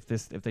to if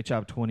they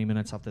chopped 20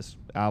 minutes off this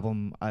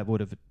album, I would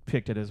have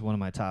picked it as one of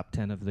my top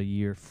 10 of the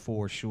year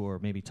for sure,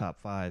 maybe top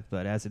 5.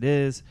 But as it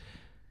is,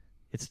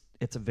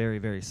 it's a very,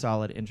 very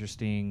solid,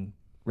 interesting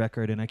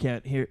record, and I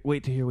can't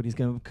wait to hear what he's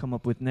going to come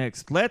up with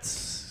next.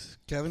 Let's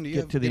Kevin, do you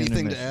get have to the anything to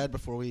intermission. add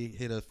before we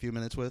hit a few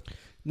minutes with?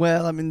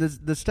 Well, I mean,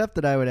 the stuff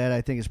that I would add,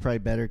 I think, is probably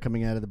better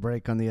coming out of the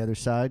break on the other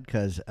side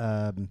because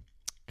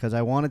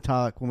I want to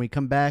talk when we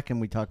come back and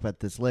we talk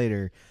about this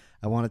later.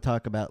 I want to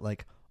talk about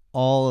like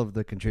all of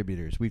the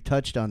contributors. We've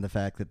touched on the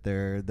fact that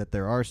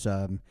there are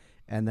some,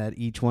 and that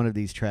each one of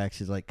these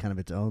tracks is like kind of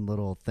its own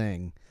little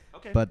thing.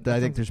 Okay. But That I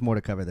think sounds- there's more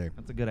to cover there.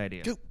 That's a good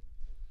idea. Cool.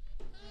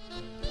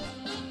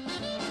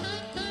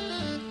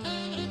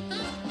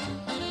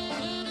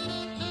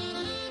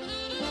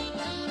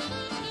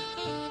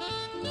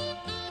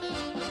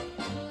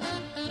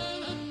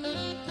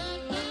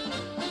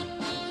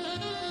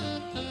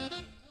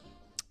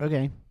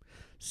 Okay.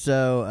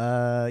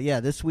 So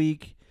this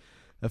week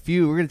we're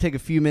going to take a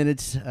few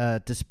minutes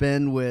to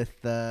spend with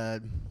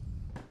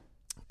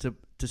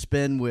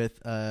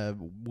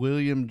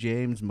William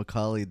James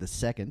Macaulay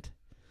II,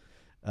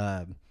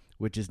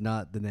 which is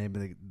not the name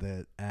of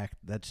the act.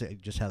 That's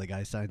just how the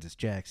guy signs his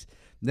checks.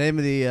 Name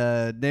of the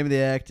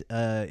act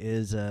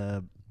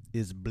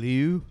is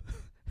Bleu,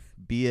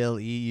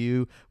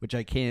 Bleu, which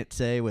I can't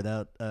say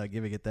without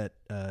giving it that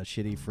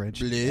shitty French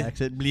Bleu.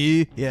 accent.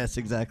 Bleu. Yes,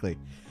 exactly.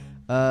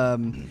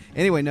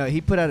 Anyway, no,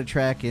 he put out a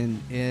track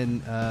in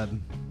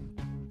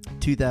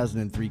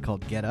 2003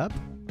 called "Get Up,"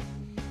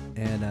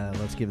 and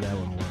let's give that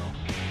one a whirl.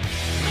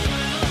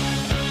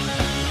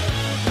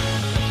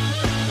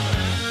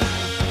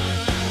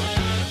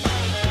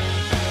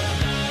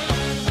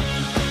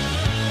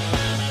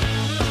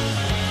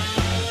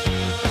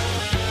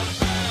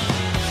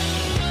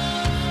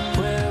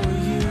 Where were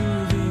you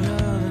the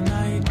other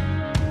night?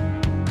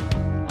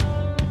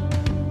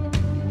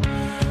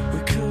 We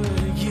could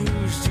have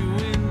used you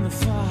in the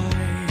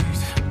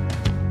fight.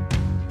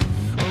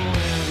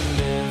 When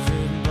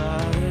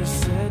everybody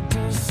said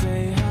to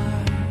say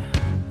hi,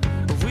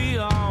 we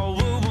all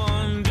were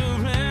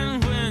wondering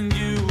when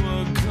you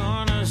were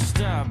gonna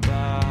stop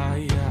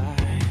by.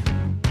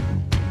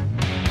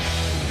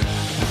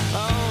 Oh,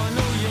 I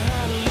know you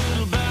had a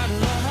little bad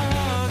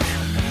luck,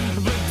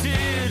 but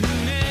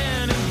didn't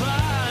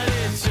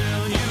anybody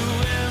tell you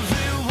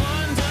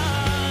everyone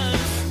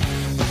does?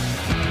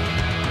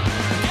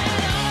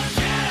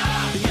 Get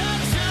up,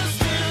 you're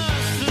just in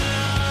a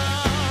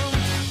slump.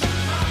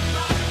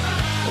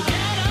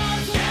 Get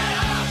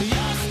up,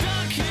 you're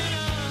stuck in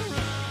a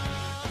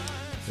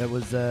rut. That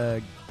was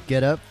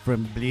 "Get Up"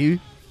 from Bleu.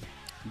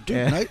 Dude,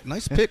 Yeah.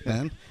 nice pick,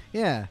 man.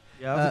 Yeah.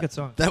 Yeah, that was a good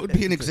song. That would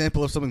be an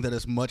example of something that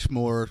is much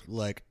more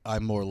like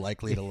I'm more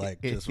likely to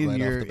like just in right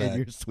your off the bat. in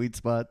your sweet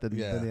spot than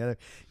Yeah. the other.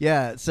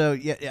 Yeah. So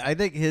I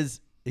think his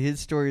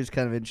story is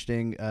kind of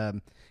interesting.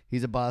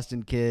 He's a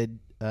Boston kid,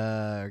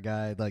 or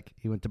guy. Like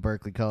he went to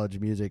Berklee College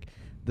of Music.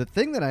 The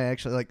thing that I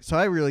actually like, so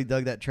I really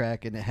dug that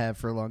track and have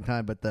for a long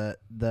time. But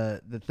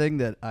the thing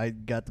that I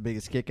got the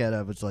biggest kick out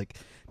of was like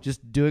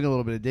just doing a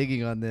little bit of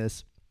digging on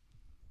this.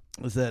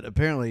 Was that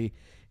apparently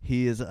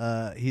he's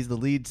the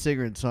lead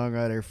singer and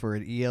songwriter for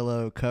an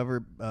ELO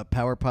cover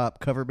power pop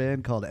cover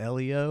band called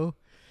LEO. Well,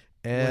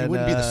 And he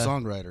wouldn't be the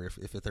songwriter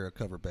if they're a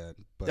cover band,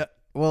 but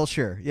well,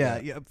 sure,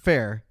 yeah,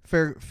 fair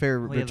Well, yeah, there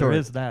retort.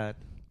 is that.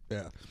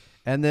 yeah.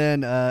 And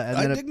then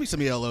I dig me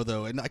some ELO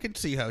though, and I can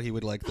see how he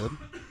would like them.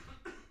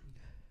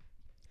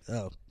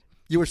 Oh,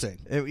 you were saying?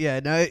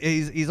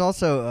 He's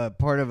also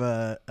part of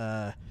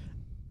a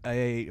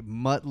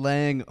Mutt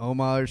Lange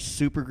homage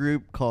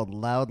supergroup called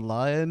Loud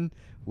Lion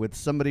with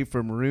somebody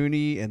from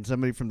Rooney and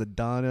somebody from the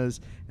Donnas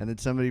and then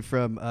somebody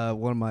from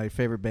one of my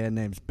favorite band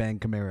names, Bang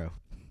Camaro.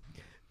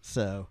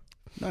 So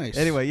Nice.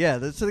 anyway,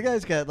 so the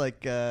guy's got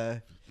like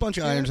bunch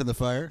of irons in the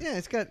fire. yeah,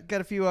 it's got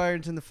a few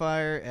irons in the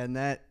fire, and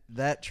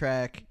that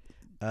track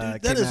Dude,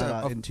 that came is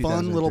out a in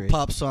fun little 2003.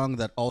 pop song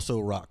that also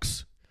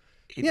rocks.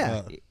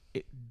 Yeah.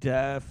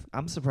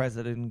 I'm surprised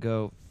that it didn't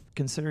go,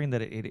 considering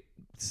that it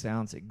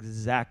sounds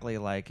exactly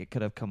like it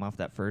could have come off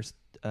that first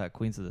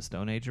Queens of the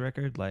Stone Age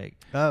record. Like,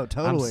 Oh,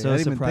 totally. I'm so I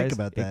didn't even surprised think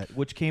about that.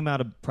 which came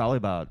out probably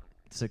about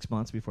 6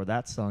 months before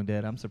that song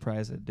did. I'm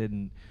surprised it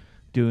didn't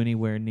do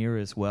anywhere near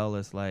as well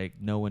as like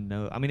No One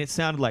Knows. I mean, it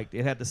sounded like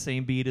it had the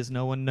same beat as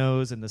No One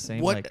Knows and the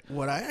same What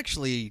I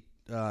actually,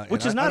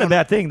 which and is I not a don't-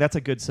 bad thing. That's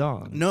a good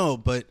song. No,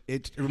 but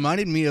it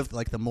reminded me of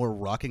like the more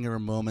rockinger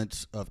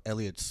moments of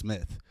Elliott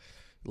Smith,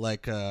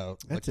 like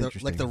That's like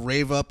interesting. the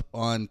rave up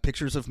on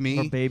Pictures of Or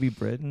Me. Baby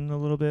Britain a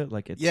little bit,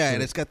 like it's Yeah,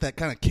 and it's got that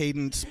kind of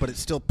cadence, but it's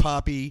still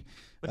poppy.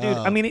 But dude,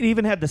 I mean, it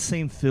even had the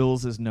same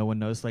fills as No One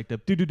Knows, like the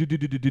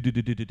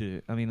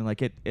do. I mean,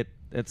 like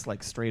it's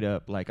like straight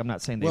up. Like I'm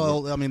not saying they.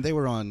 Well, I mean, they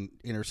were on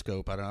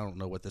Interscope. I don't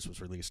know what this was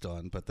released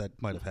on, but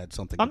that might have had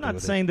something. I'm to do not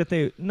with saying that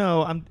they.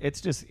 No, it's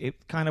just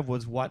it kind of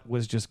was what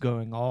was just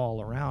going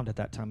all around at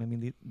that time. I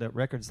mean, the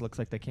records looks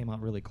like they came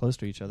out really close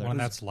to each other. Well, and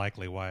that's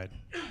likely why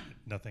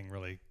nothing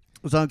really It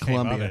was on came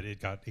of Columbia. it. It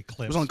got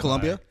eclipsed. It was on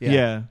Columbia.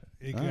 yeah.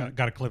 It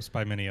got eclipsed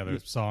by many other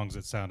songs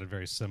that sounded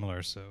very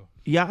similar. So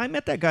Yeah, I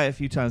met that guy a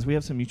few times. We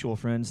have some mutual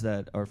friends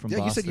that are from Yeah,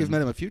 Boston. you said you've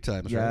met him a few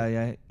times, Yeah,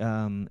 right?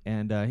 yeah.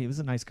 And he was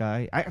a nice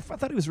guy. I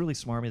thought he was really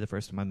smarmy the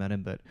first time I met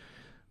him, but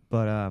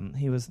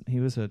he was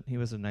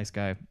a nice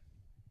guy.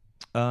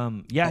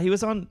 Yeah, he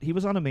was on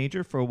a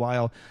major for a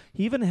while.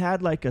 He even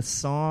had like a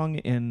song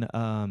in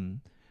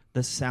the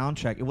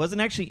soundtrack. It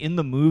wasn't actually in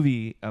the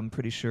movie, I'm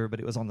pretty sure, but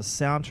it was on the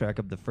soundtrack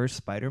of the first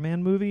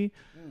Spider-Man movie.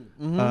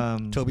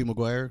 Tobey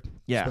Maguire,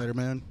 Yeah.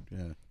 Spider-Man.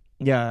 Yeah.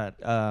 Yeah,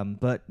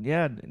 but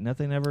yeah,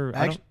 nothing ever.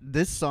 Actually,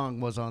 this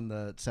song was on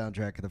the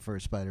soundtrack of the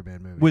first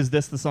Spider-Man movie. Was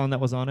this the song that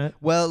was on it?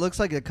 Well, it looks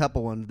like a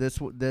couple ones. This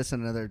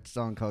and another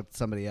song called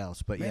Somebody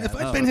Else. But Man, yeah, if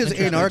I'd Oh, been his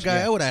interesting. A&R guy,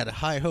 Yeah. I would have had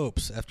high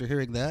hopes after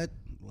hearing that.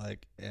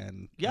 Like,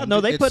 and Yeah, and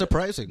no, they it's put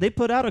surprising. They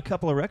put out a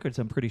couple of records.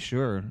 I'm pretty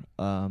sure.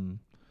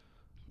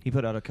 He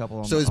put out a couple.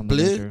 On so the, is on the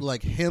Bleu major.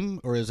 like him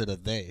or is it a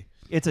they?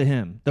 It's a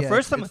him. The Yeah,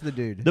 first time, it's the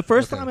dude. The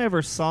first Okay. time I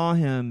ever saw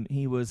him,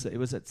 it was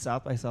at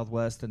South by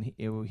Southwest, and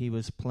he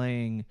was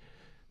playing.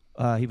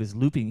 He was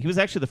looping. He was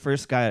actually the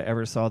first guy I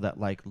ever saw that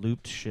like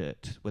looped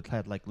shit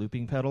had like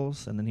looping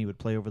pedals, and then he would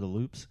play over the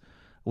loops,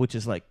 which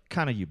is like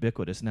kind of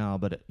ubiquitous now.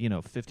 But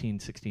 15,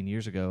 16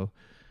 years ago,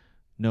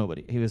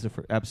 nobody. He was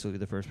absolutely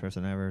the first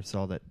person I ever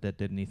saw that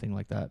did anything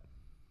like that.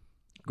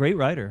 Great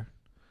writer,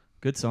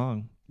 good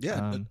song.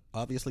 Yeah,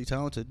 obviously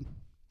talented.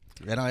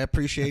 And I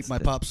appreciate my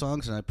pop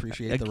songs, and I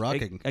appreciate the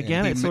rocking. again,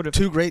 And it's the sort of-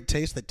 two great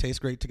tastes that taste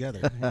great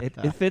together.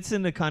 It fits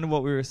into kind of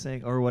what we were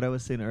saying, or what I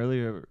was saying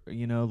earlier.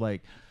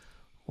 Like,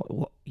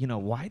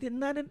 why didn't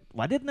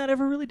that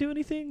ever really do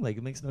anything? Like,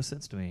 it makes no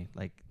sense to me.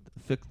 Like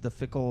the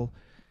fickle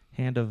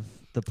hand of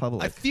the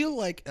public. I feel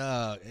like,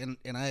 and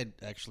I had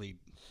actually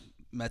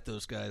met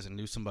those guys and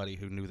knew somebody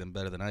who knew them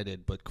better than I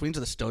did, but Queens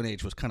of the Stone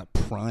Age was kind of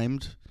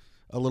primed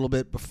a little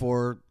bit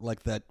before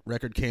like that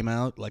record came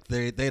out. Like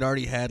they'd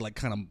already had like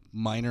kind of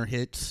minor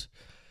hits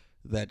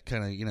that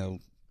kind of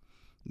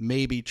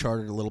maybe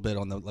charted a little bit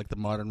on the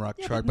modern rock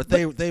chart, but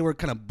they were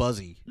kind of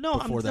buzzy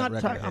before I'm that not.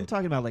 record hit. I'm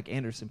talking about like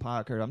Anderson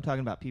 .Paak, or I'm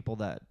talking about people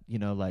that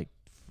like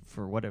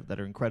for whatever, that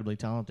are incredibly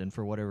talented and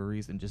for whatever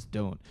reason just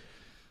don't.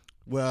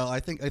 Well, I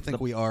think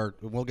we are.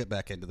 We'll get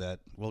back into that.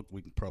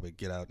 We can probably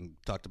get out and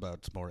talk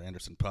about some more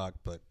Anderson .Paak,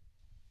 but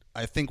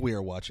I think we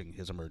are watching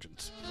his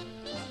emergence.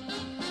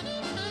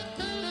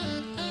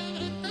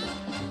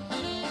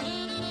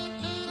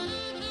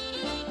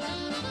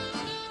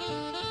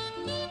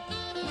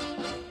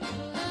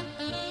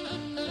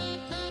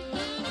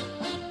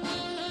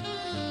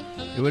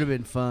 It would have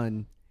been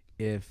fun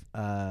if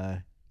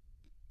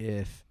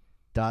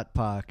Dot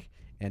Pac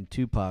and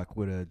Tupac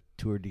would have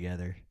toured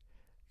together,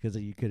 because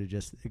you could have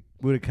just, it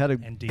would have kind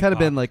And of Deepak.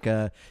 been like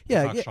a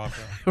Deepak yeah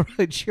Chopra.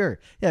 right, sure,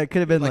 yeah, it could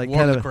have been like warm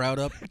kind the of crowd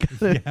up.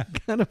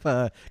 kind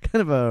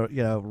of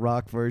a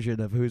rock version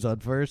of Who's on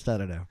First. I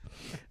don't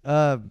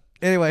know.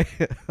 Anyway,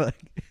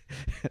 like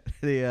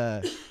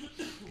the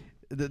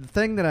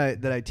thing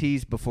that I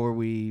teased before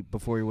we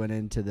went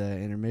into the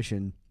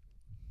intermission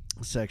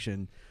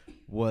section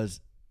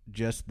was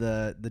just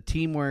the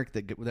teamwork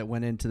that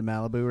went into the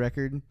Malibu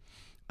record.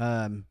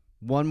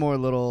 One more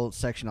little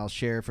section I'll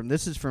share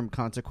this is from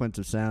Consequence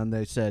of Sound.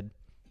 They said,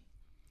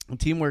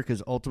 teamwork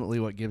is ultimately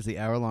what gives the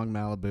hour-long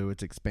Malibu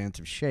its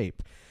expansive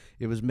shape.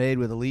 It was made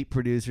with elite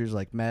producers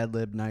like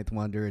Madlib, Ninth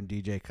Wonder, and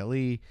DJ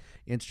Khaled,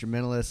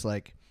 instrumentalists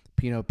like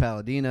Pino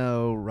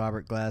Palladino,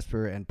 Robert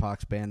Glasper, and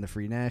Pac's band The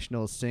Free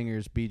Nationals,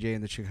 singers BJ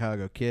and the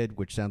Chicago Kid,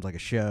 which sounds like a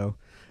show,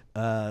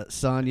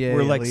 Sonya.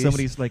 Where like Elise.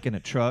 somebody's like in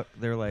a truck,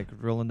 they're like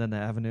rolling down the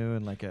avenue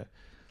and like an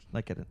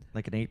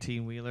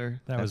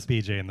 18-wheeler. That was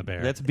BJ and the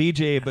Bear. That's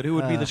BJ, but who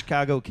would be the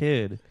Chicago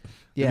Kid? Would it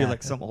Yeah. be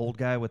like some old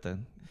guy with a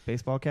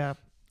baseball cap,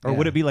 or Yeah.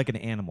 would it be like an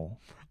animal?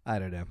 I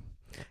don't know.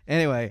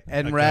 Anyway,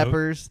 and A goat,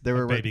 rappers, there a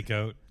were baby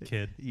goat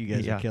kid. You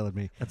guys Yeah. are killing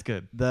me. That's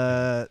good.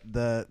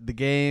 The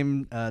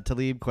game,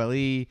 Talib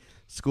Kweli,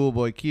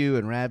 Schoolboy Q,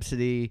 and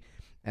Rhapsody.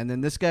 And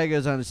then this guy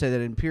goes on to say that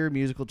in pure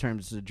musical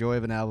terms, it's a joy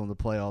of an album to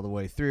play all the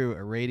way through.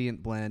 A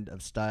radiant blend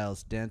of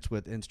styles dense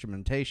with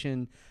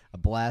instrumentation, a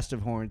blast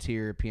of horns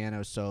here, a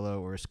piano solo,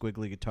 or a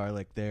squiggly guitar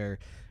lick there,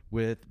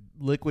 with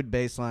liquid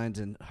bass lines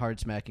and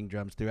hard-smacking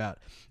drums throughout.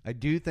 I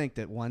do think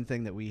that one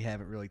thing that we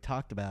haven't really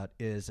talked about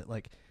is that,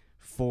 like,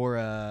 for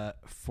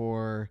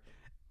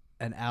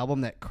an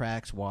album that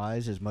cracks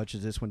wise as much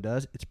as this one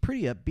does, it's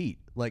pretty upbeat.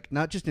 Like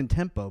not just in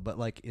tempo, but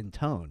like in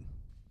tone.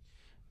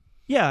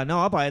 Yeah, no,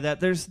 I'll buy that.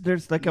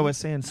 There's like I was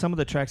saying, some of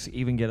the tracks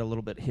even get a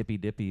little bit hippy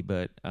dippy,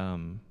 but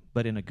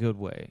in a good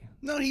way.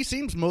 No, he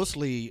seems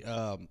mostly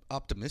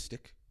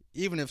optimistic.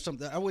 Even if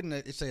I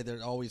wouldn't say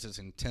that always is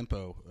in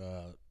tempo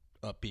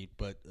upbeat,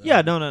 but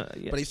Yeah.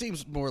 But he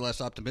seems more or less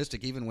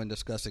optimistic, even when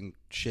discussing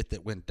shit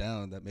that went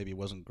down that maybe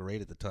wasn't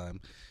great at the time.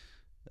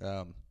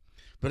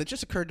 But it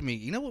just occurred to me,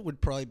 you know what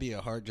would probably be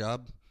a hard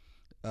job?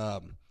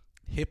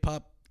 Hip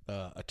hop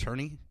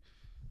attorney,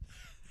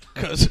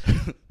 because.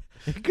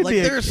 Like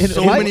there's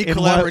so many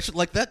collaborations.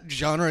 Like that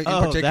genre in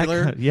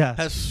particular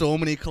has so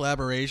many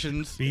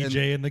collaborations.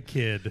 BJ and the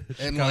Kid,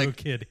 and Chicago like,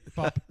 Kid,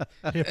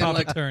 hip hop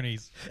like,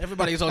 attorneys.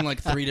 Everybody's on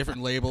like 3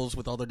 different labels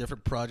with all their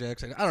different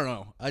projects. And I don't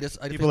know. I people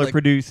feel are like,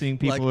 producing.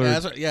 People like,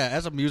 are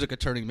as a music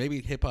attorney,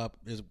 maybe hip hop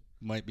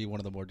might be one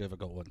of the more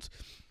difficult ones.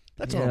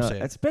 That's all I'm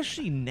saying.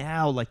 Especially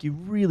now, like you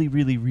really,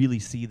 really, really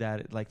see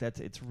that. Like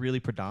it's really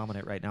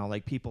predominant right now.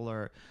 Like people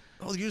are.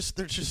 Oh, there's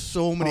just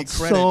so many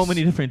credits. So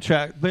many different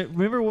tracks. But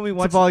remember when we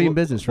watched volume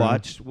business,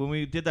 when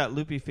we did that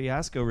Lupe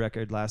Fiasco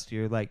record last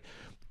year, like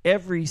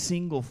every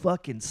single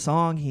fucking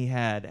song he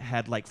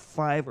had like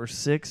 5 or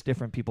 6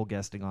 different people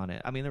guesting on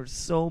it. I mean, there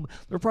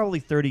were probably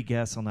 30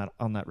 guests on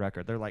that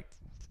record. They're like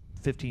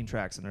 15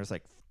 tracks and there's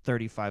like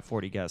 35,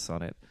 40 guests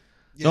on it.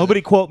 Yeah.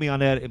 Nobody quote me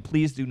on that, and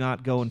please do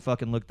not go and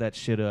fucking look that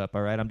shit up,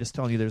 all right? I'm just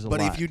telling you there's a lot.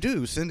 But if you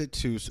do, send it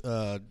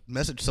to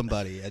message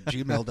somebody at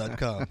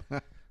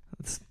gmail.com.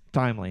 It's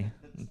timely.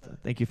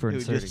 Thank you for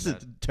inserting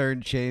that.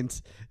 Turned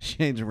Shane's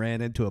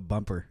ran into a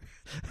bumper.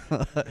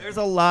 There's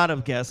a lot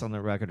of guests on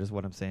the record is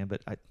what I'm saying,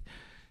 but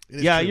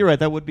true. You're right.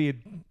 That would be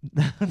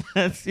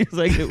that seems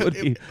like it would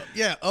be.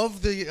 Yeah,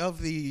 of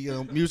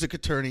the music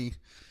attorney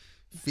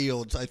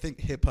fields, I think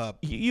hip hop.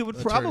 You would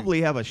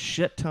probably have a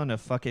shit ton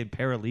of fucking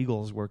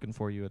paralegals working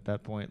for you at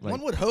that point. Like,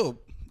 one would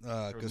hope,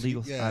 because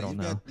I don't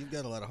know. You've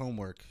got a lot of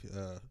homework.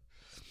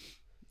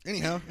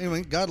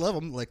 Anyway, God love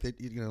him. Like that,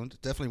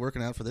 definitely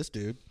working out for this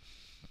dude.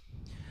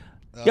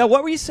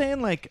 What were you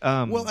saying? Like,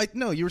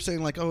 you were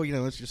saying like,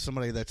 it's just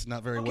somebody that's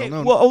not very well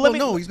known.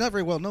 Well, he's not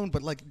very well known,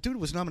 but like, dude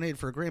was nominated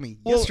for a Grammy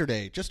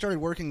yesterday. Just started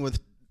working with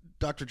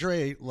Dr.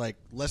 Dre like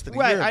less than a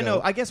year ago. I know.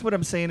 I guess what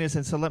I'm saying is,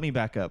 and so let me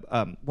back up.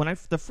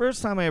 The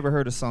first time I ever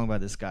heard a song by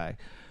this guy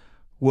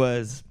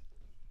was,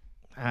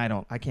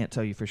 I can't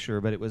tell you for sure,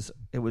 but it was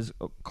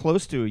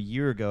close to a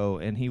year ago,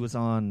 and he was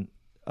on,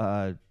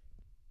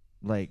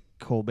 like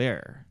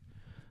Colbert,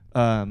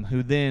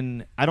 who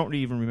then I don't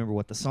even remember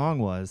what the song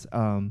was.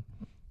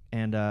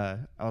 And I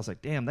was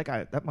like, damn, that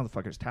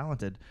motherfucker's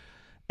talented.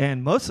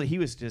 And mostly he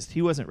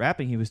wasn't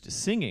rapping, he was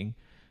just singing.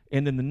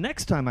 And then the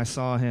next time I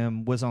saw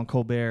him was on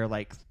Colbert,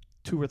 like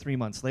 2 or 3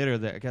 months later.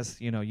 That I guess,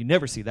 you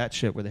never see that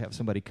shit where they have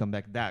somebody come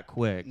back that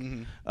quick.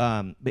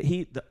 Mm-hmm. But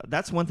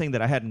that's one thing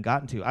that I hadn't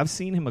gotten to. I've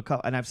seen him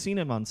and I've seen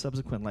him on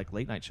subsequent like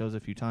late night shows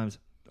a few times,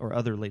 or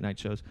other late night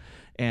shows.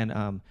 And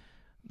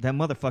that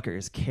motherfucker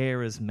is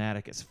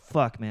charismatic as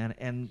fuck, man.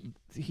 And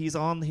he's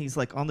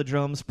like on the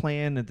drums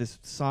playing this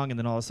song, and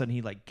then all of a sudden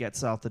he like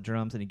gets off the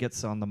drums and he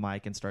gets on the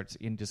mic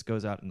and just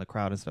goes out in the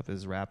crowd and stuff,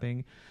 is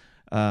rapping.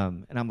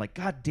 And I'm like,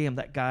 God damn,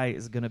 that guy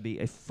is gonna be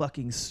a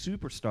fucking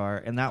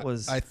superstar. And that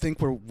was, I think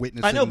we're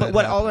witnessing. I know,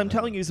 but all I'm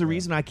telling you is the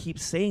reason I keep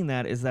saying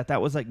that is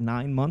that was like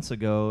 9 months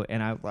ago,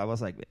 and I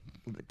was like,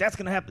 that's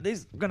gonna happen. This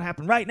is gonna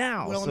happen right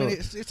now. Well, so, I mean,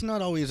 it's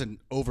not always an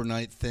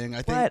overnight thing.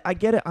 But I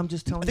get it. I'm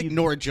just telling you. I think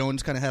Norah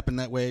Jones kind of happened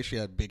that way. She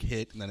had a big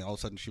hit, and then all of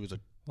a sudden she was a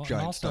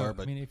giant star.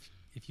 But I mean,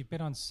 if you've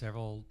been on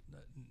several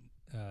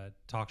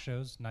talk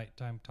shows,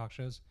 nighttime talk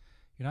shows,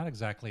 you're not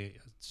exactly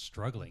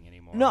struggling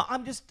anymore. No,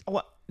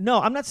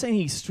 I'm not saying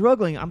he's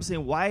struggling. I'm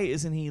saying, why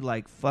isn't he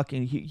like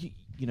fucking?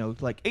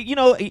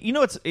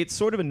 It's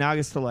sort of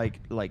analogous to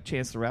like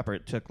Chance the Rapper.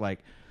 It took like,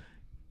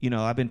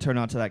 I've been turned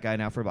on to that guy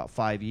now for about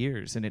 5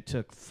 years, and it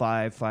took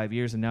 5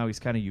 years, and now he's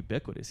kind of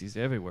ubiquitous. He's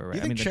everywhere,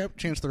 right? Do you think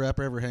Chance the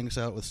Rapper ever hangs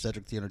out with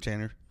Cedric the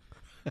Entertainer?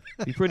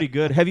 He's pretty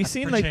good. Have you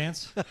seen like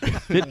Chance?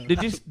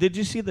 Did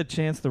you see the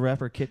Chance the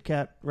Rapper Kit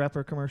Kat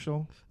rapper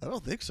commercial? I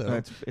don't think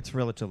so. It's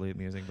relatively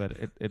amusing, but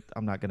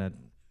I'm not gonna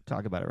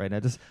talk about it right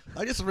now.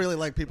 I just really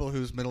like people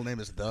whose middle name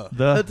is the.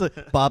 That's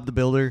like Bob the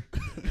Builder.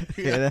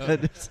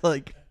 It's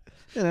like,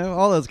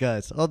 all those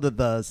guys, all the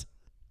thes.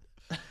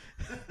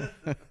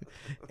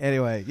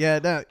 Anyway,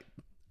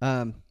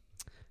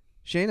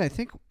 Shane, I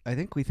think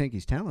we think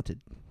he's talented.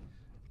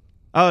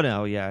 Oh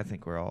no, yeah, I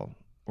think we're all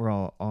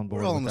on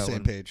board. We're all on with the that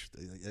same one. page,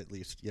 at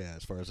least. Yeah,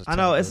 as far as I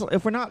know.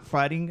 If we're not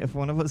fighting, if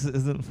one of us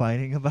isn't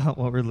fighting about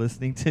what we're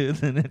listening to,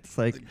 then it's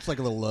like a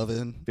little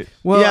love-in.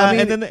 Well, yeah,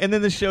 I mean, and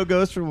then the show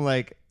goes from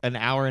like an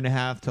hour and a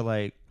half to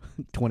like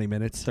 20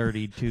 minutes,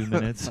 32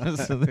 minutes, or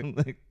something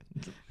like.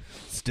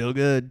 Still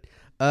good.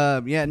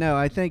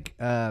 I think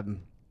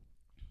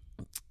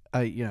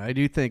I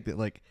do think that,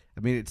 like,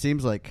 I mean, it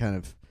seems like kind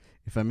of,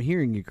 if I'm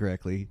hearing you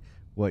correctly,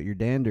 what your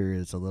dander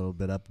is a little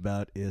bit up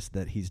about is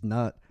that he's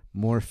not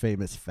more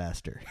famous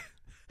faster.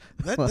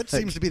 That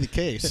seems to be the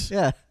case.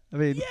 Yeah. I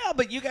mean, Yeah,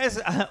 but you guys,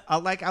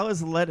 I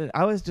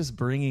was just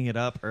bringing it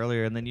up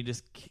earlier, and then you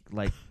just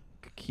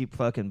keep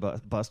fucking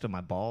busting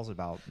my balls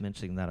about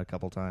mentioning that a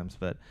couple times.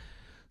 But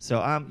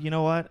so you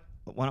know what?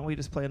 Why don't we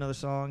just play another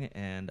song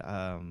and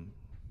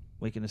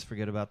we can just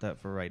forget about that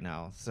for right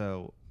now.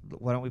 So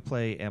why don't we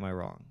play "Am I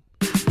Wrong"?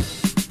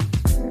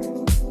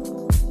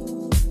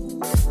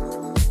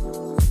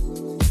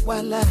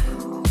 Voila.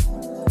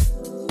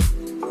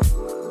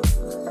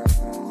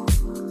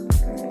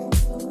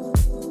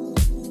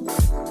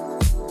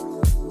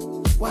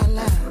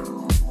 Voila.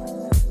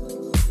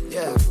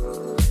 Yeah.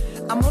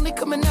 I'm only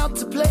coming out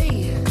to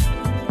play.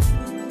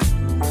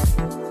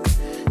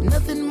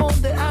 Nothing more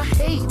that I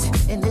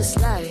hate in this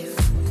life.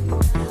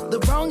 The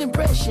wrong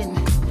impression,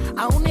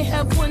 I only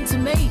have one to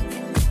make.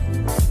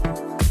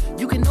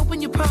 You can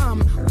open your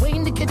palm,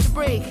 waiting to catch a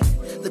break.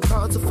 The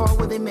cards will fall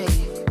where they may.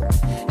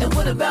 And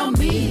what about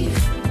me?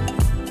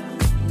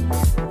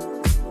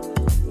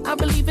 I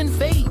believe in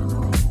fate.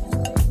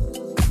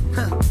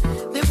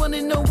 They want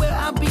to know where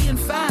I'll be in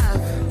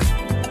 5.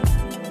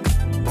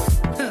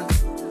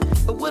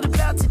 But what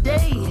about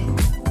today?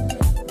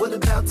 What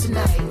about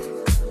tonight?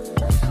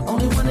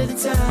 Only one at a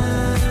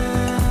time.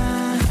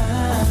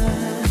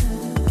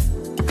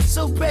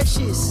 So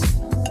precious.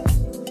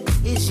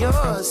 It's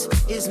yours,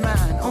 it's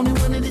mine. Only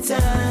one at a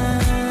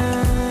time.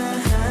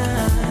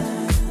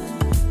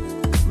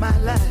 My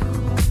life.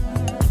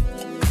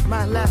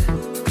 My life.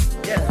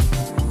 Yeah.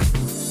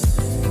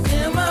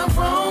 Am I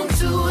wrong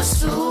to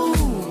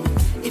assume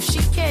if she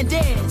can't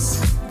dance,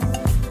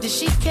 then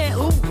she can't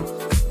ooh?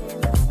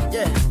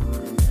 Yeah.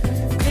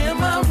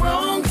 Am I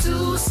wrong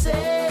to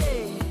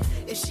say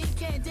if she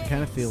can't dance? I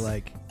kind of feel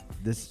like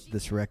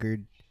this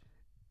record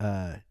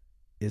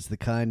is the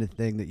kind of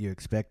thing that you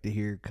expect to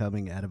hear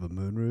coming out of a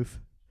moonroof,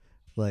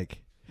 like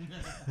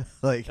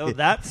Oh,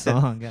 that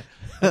song. Yeah.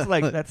 That's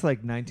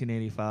like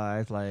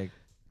 1985. Like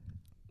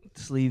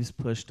sleeves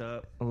pushed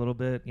up a little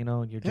bit. You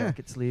know, your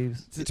jacket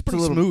sleeves. It's pretty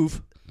a little-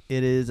 smooth.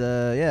 It is.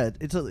 Yeah,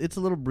 it's a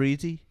little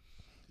breezy,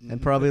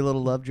 and probably a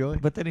little Lovejoy.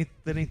 But then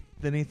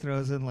he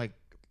throws in like,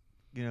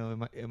 you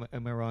know,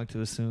 am I wrong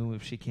to assume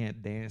if she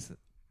can't dance,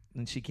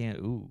 then she can't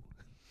ooh?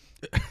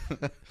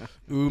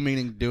 Ooh,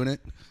 meaning doing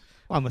it.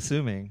 Well, I'm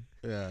assuming.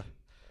 Yeah.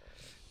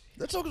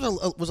 That song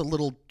was a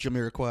little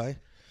Jamiroquai.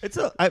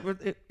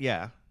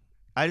 Yeah.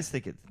 I just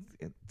think it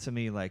to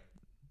me like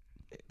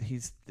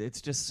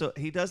it's just so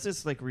he does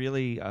this like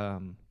really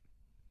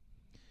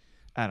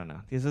I don't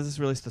know. He does this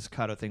really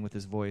staccato thing with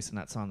his voice in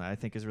that song that I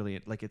think is really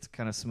like it's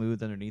kind of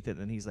smooth underneath it,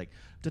 and he's like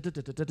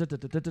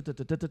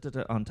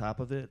on top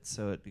of it,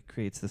 so it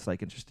creates this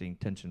like interesting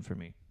tension for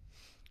me.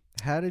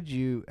 How did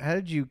you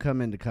come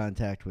into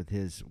contact with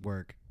his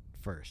work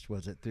first?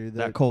 Was it through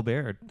That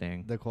Colbert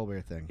thing. the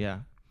Colbert thing? Yeah.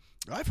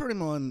 I've heard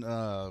him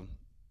on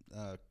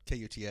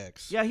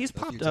KUTX. Yeah, he's a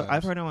few popped up. times.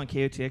 I've heard him on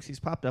KOTX. He's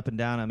popped up and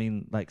down. I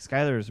mean, like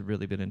Skylar has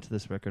really been into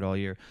this record all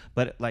year.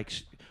 But like,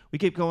 we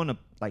keep going to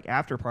like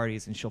after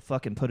parties, and she'll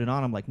fucking put it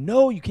on. I'm like,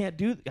 no, you can't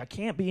do. I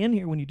can't be in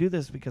here when you do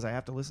this because I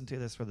have to listen to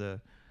this for the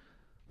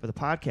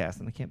podcast,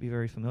 and I can't be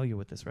very familiar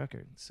with this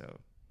record. So,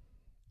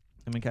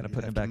 I mean, kind of You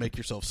putting have it back. to make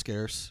yourself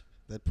scarce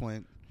at that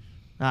point.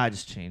 I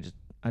just changed it.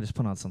 I just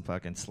put on some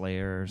fucking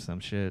Slayer or some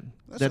shit.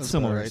 That That's sounds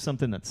similar. about right.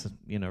 Something that's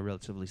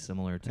relatively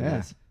similar to Yeah.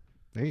 this.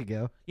 There you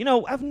go. You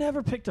know, I've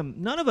never picked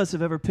none of us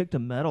have ever picked a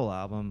metal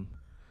album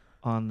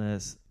on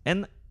this,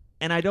 and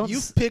I don't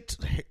You've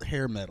picked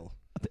hair metal.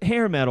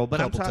 hair metal, but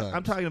I'm Couple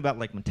times. talking about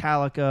like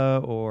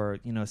Metallica or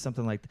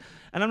something like.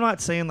 And I'm not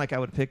saying like I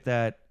would pick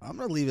that. I'm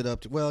gonna leave it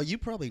up to. Well, you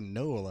probably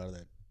know a lot of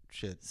that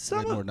shit.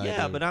 way more than I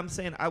Yeah, do. but I'm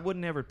saying I would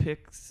never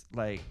pick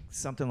like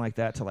something like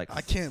that to like.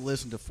 I can't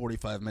listen to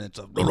 45 minutes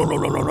of.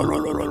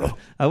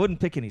 I wouldn't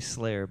pick any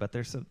Slayer, but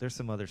there's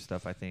some other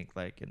stuff I think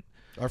like.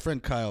 Our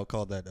friend Kyle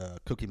called that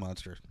Cookie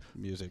Monster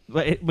music.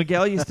 But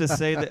Miguel used to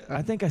say that.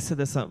 I think I said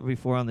this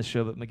before on the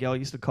show, but Miguel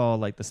used to call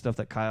like the stuff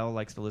that Kyle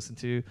likes to listen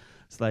to.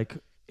 It's like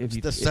if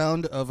you The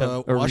sound of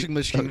a a washing re-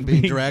 machine a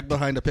being re- dragged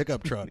behind a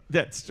pickup truck.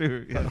 That's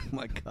true. Yeah. Oh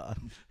my god.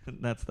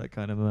 That's that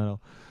kind of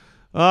metal.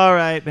 All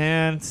right,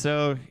 man.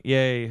 So,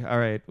 yay. All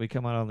right, we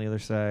come out on the other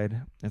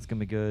side. It's gonna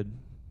be good.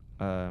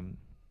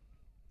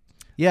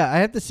 Yeah, I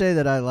have to say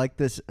that I like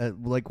this.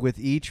 Like with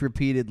each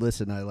repeated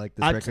listen, I like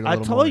this record a I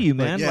little told more. you,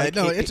 man. Yeah, like,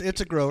 no, it-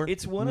 it's a grower.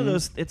 It's one of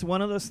those. It's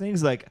one of those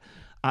things. Like,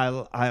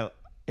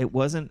 it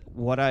wasn't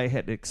what I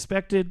had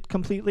expected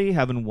completely.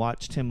 Having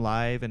watched him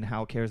live and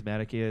how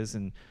charismatic he is,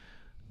 and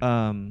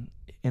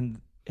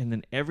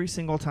then every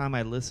single time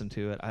I listened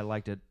to it, I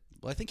liked it.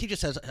 Well, I think he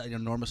just has an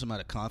enormous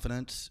amount of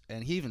confidence,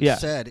 and he even Yeah.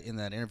 said in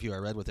that interview I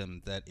read with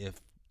him that if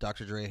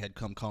Dr. Dre had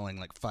come calling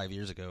like 5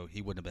 years ago,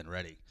 he wouldn't have been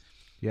ready.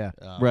 Yeah.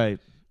 Right.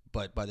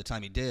 But by the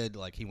time he did,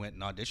 like he went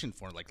and auditioned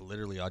for him, like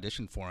literally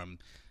auditioned for him,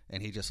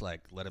 and he just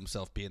like let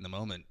himself be in the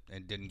moment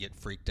and didn't get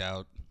freaked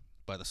out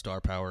by the star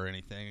power or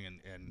anything.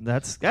 And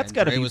That's and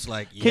got to Dre be. was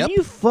like, Can yep.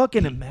 you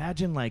fucking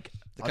imagine like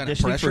The kind of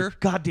auditioning pressure? for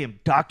goddamn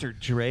Dr.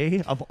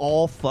 Dre of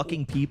all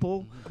fucking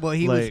people? Well,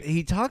 he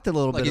Like- talked a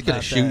little Like bit he's gonna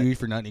about shoot that. you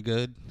if you're not any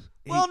good.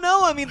 Well,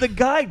 no, I mean the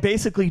guy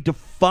basically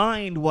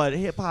defined what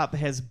hip hop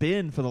has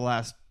been for the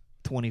last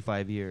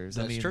 25 years.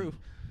 That's true.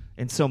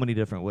 In so many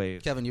different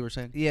ways. Kevin, you were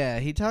saying? Yeah,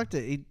 he talked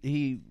to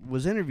he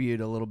was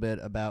interviewed a little bit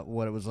about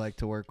what it was like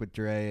to work with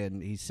Dre,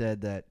 and he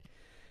said that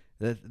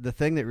the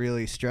thing that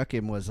really struck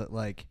him was that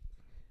like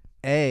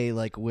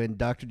when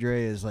Dr.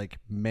 Dre is like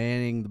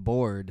manning the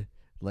board,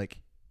 like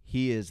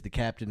he is the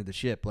captain of the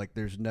ship. Like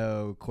there's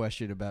no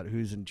question about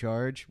who's in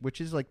charge,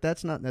 which is like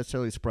that's not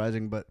necessarily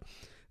surprising, but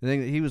the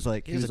thing that he was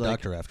like He's a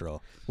doctor after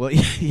all. Well,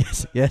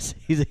 yes,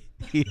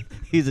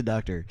 he's a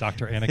doctor.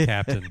 Doctor and a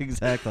captain.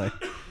 Exactly.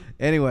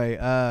 Anyway,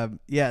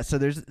 yeah. So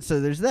there's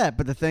that.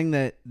 But the thing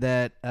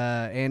that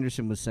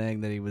Anderson was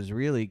saying that he was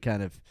really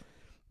kind of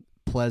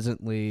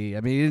pleasantly.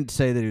 I mean, he didn't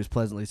say that he was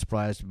pleasantly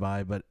surprised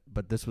by, but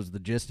this was the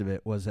gist of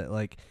it. Was that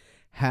like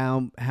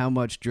how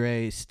much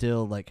Dre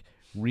still like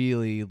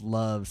really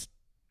loves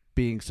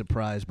being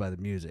surprised by the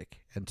music,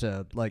 and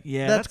so like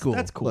that's cool.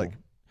 That's cool. Like,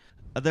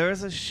 there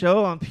was a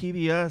show on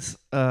PBS,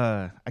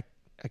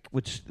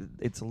 which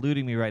it's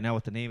eluding me right now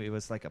with the name. It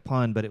was like a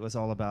pun, but it was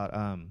all about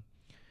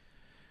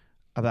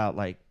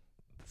like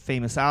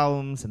famous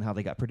albums and how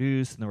they got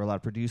produced, and there were a lot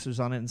of producers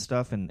on it and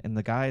stuff. And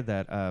the guy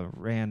that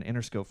ran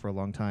Interscope for a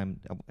long time,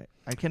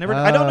 I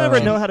don't ever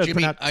know how to Jimmy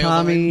pronounce.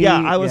 Tommy.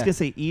 Yeah, I was Yeah. gonna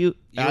say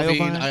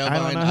Iovine,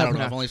 I don't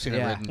know. I've only seen it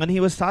Yeah. written. And he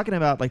was talking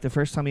about like the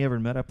first time he ever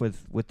met up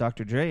with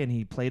Dr. Dre, and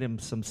he played him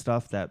some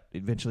stuff that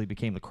eventually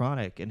became the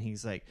Chronic. And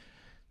he's like,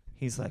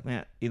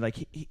 man,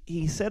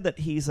 he said that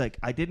he's like,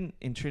 I didn't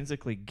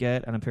intrinsically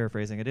get, and I'm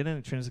paraphrasing, I didn't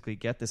intrinsically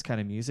get this kind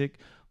of music,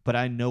 but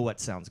I know what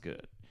sounds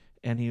good.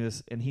 And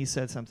he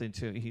said something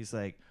too. He's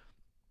like,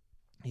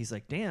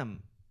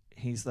 damn.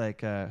 He's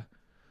like,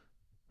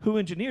 who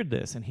engineered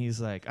this? And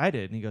he's like, I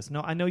did. And he goes, no,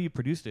 I know you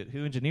produced it.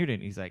 Who engineered it?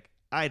 And he's like,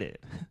 I did.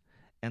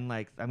 And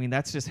like, I mean,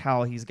 that's just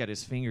how he's got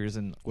his fingers.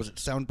 And Was it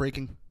Sound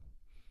Breaking?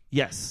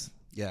 yes,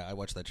 Yeah, I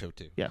watched that show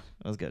too. yeah,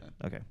 that was good.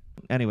 Okay.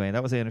 Anyway,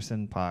 that was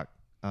Anderson .Paak.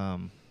 yeah,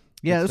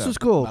 good this stuff. was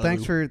cool.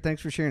 Malaloo.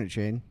 Thanks for sharing it,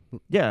 Shane.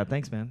 Yeah,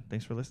 thanks, man.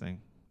 Thanks for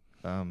listening.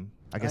 I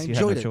guess you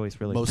had enjoyed no it,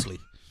 choice, really. Mostly.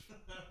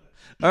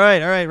 All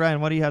right,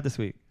 Ryan. What do you have this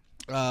week?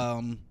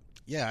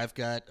 Yeah, I've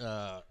got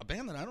a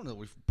band that I don't know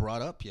we've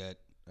brought up yet,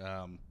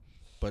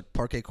 but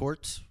Parquet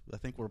Courts. I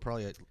think we're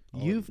probably at.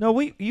 You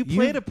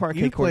played a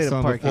Parquet Court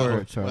song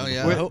before. Well,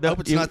 yeah. Wait, I hope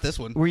it's you- not this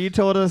one. Where you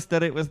told us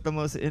that it was the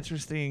most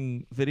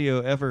interesting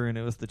video ever, and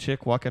it was the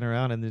chick walking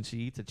around and then she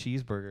eats a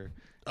cheeseburger.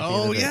 at the end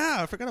Oh of it. yeah,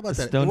 I forgot about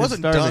that. Stoned It and wasn't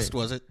Starving. Dust,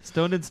 was it?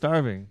 Stoned and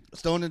Starving.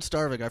 Stoned and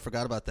Starving. I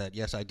forgot about that.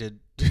 Yes, I did.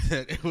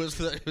 It was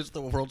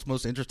the world's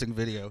most interesting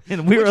video.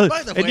 And we Which, were,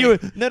 by the and way, you were,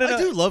 no. I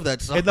do love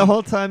that song. And the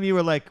whole time you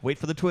were like, wait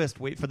for the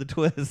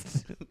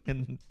twist,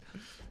 and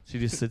she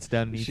just sits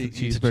down and eats She a eats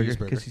a cheeseburger cheeseburger.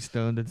 because she's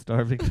stoned and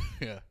starving.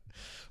 Yeah.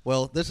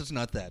 Well, this is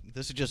not that.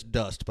 This is just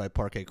Dust by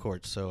Parquet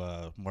Courts.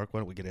 So, Mark, why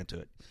don't we get into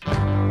it?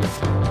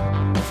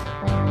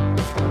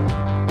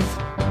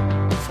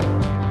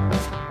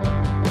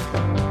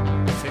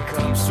 It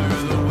comes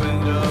through the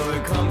window,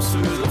 it comes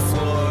through the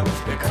floor,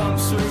 it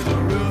comes through the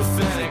roof,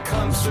 and it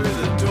comes through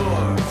the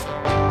door.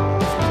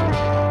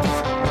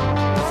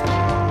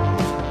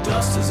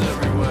 Dust is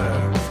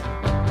everywhere.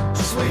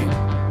 Sleep.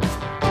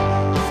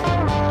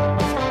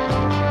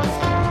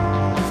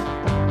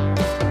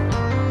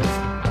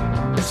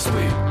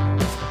 Sleep.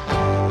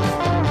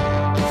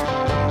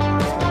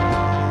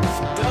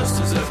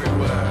 Dust is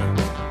everywhere.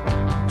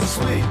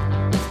 Sleep.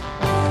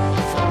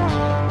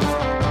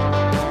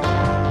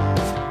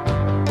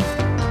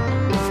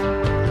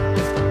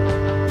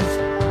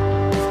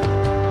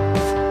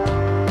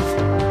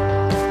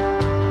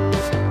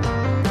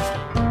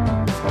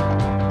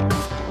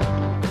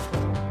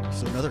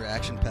 So, another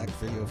action-packed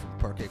video from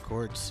Parquet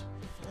Courts.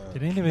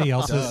 Did anybody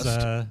else's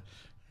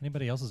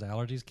Dust.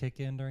 allergies kick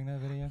in during that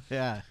video?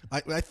 Yeah.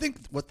 I think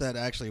what that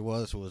actually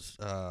was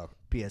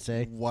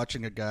PSA.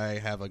 watching a guy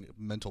have a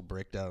mental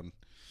breakdown.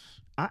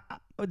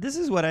 This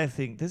is what I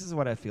think. This is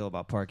what I feel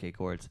about Parquet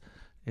Courts,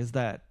 is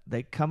that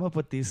they come up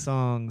with these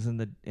songs in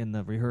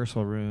the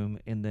rehearsal room,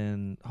 and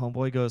then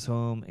homeboy goes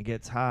home and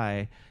gets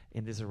high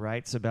and just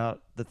writes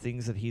about the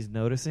things that he's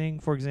noticing.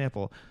 For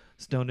example,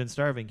 Stoned and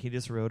Starving. He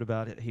just wrote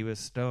about it. He was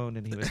stoned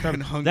and he was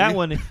starving. And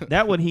hungry.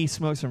 that one, he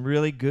smoked some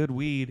really good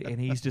weed, and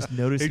he's just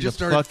noticing. He just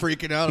the started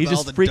freaking out He's about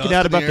just all the freaking dust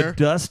out in the about the air.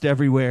 dust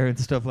everywhere and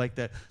stuff like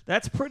that.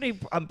 That's pretty.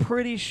 I'm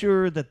pretty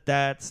sure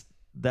that's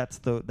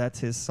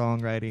his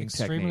songwriting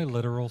Extremely technique.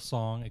 literal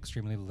song,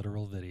 extremely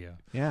literal video.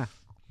 Yeah.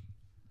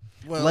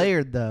 Well,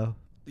 Layered though.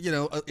 you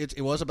know,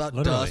 it was about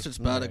Literally. dust. It's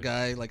about a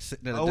guy like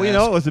sitting at a Oh, desk. we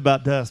know it was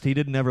about dust. He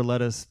didn't ever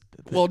let us.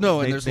 Well, no,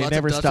 and they- there's they lots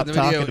never of dust stopped in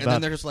the video, talking and then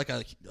about. there's like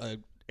a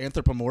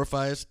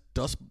anthropomorphized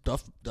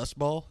dust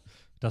ball,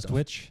 Dust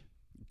Witch?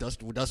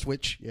 dust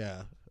witch,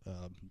 yeah,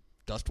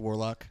 dust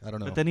warlock. I don't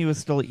know, But then he was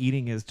still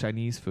eating his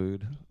Chinese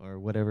food or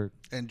whatever.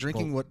 and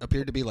drinking what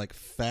appeared to be like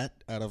fat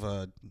out of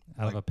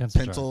a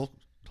pencil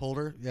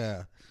holder.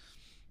 Yeah,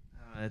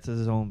 It's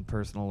his own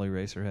personal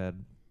eraser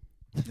head.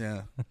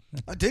 yeah.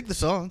 I dig the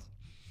song.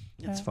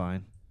 It's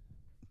fine.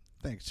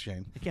 Thanks,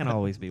 Shane. It can't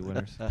always be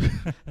winners.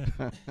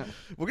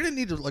 We're gonna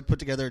need to like put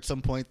together at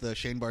some point the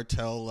Shane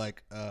Bartel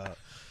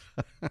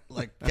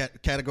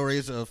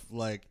categories of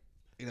like,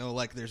 you know,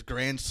 like there's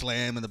Grand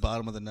Slam in the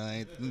bottom of the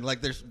ninth, and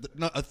like there's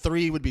a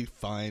 3 would be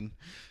fine.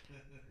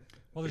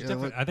 Well, there's You know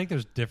different. I think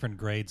there's different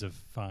grades of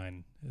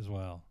fine as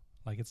well.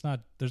 Like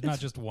there's not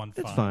just one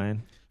fine. It's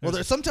fine. Well,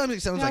 there's sometimes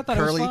it sounds Yeah, I like thought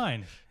it was curly.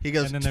 fine. He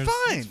goes, and then "It's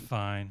there's fine." It's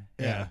fine.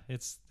 Yeah. Yeah,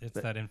 it's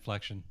that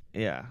inflection.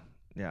 Yeah.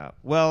 Yeah.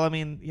 Well, I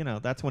mean, you know,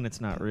 that's when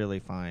it's not really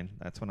fine.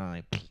 That's when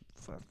I,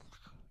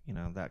 you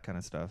know, that kind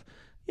of stuff.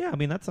 Yeah, I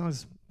mean, that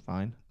song's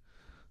fine.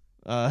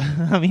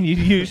 I mean,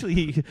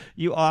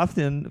 you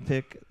often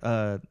pick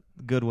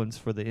good ones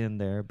for the end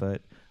there,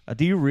 but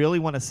do you really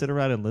want to sit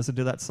around and listen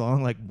to that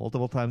song like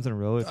multiple times in a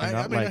row? If you're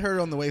not I heard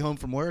it on the way home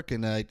from work,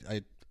 and I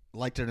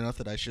liked it enough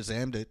that I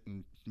Shazammed it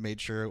and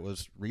made sure it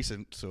was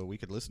recent so we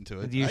could listen to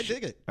it. I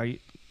dig it. Are you?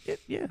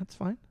 Yeah, it's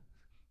fine.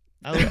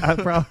 I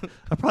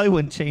probably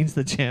wouldn't change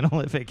the channel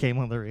if it came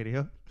on the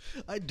radio.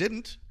 I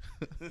didn't.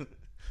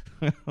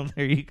 Well,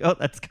 there you go.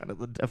 That's kind of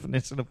the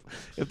definition of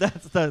if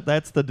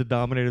that's the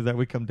denominator that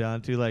we come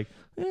down to. Like,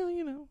 well,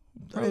 you know,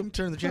 I didn't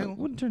turn the channel.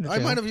 Wouldn't turn the I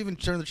channel. might have even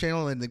turned the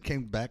channel and then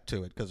came back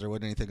to it because there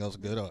wasn't anything else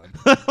good on.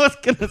 I was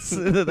gonna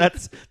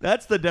say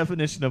that's the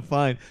definition of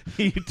fine.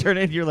 You turn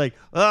it, you're like,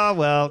 oh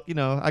well, you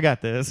know, I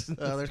got this.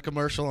 There's a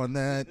commercial on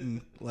that,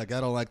 and like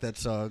I don't like that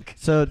song.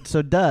 So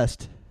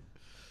Dust.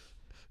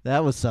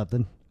 That was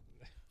something.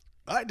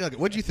 I dug it.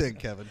 What'd you think,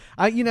 Kevin?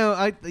 I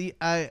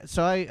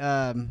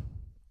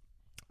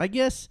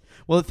guess.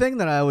 Well, the thing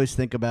that I always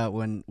think about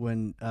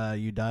when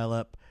you dial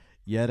up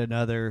yet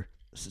another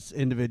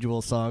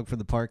individual song from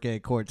the Parquet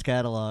Courts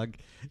catalog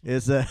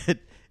is that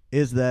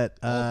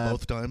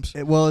Both times.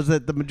 is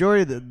that the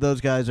majority of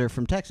those guys are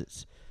from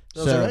Texas.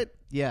 Oh, is that right?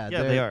 Yeah,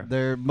 Yeah, they are.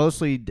 They're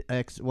mostly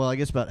I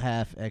guess about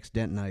half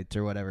ex-Dentonites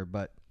or whatever.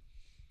 But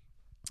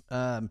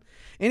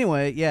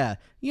anyway, yeah,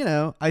 you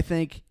know, I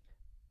think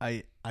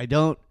I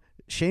don't.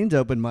 Shane's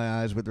opened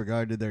my eyes with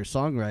regard to their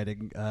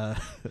songwriting.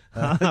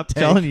 I'm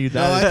telling you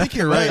No, I that. think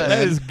you're right, That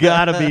man. has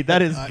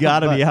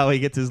gotta be how he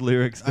gets his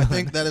lyrics I done.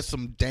 think that is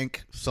some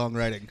dank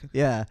songwriting.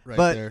 Yeah, Right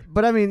but there.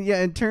 but I mean,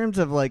 yeah, in terms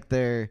of like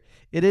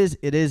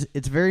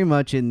it's very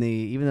much in the,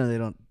 even though they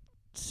don't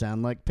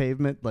sound like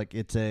Pavement, like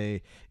it's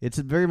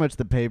very much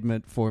the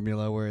Pavement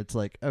formula where it's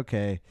like,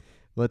 okay,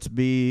 let's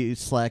be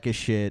slack as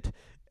shit,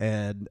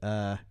 and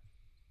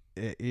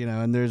you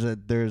know, and there's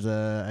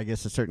a I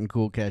guess a certain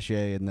cool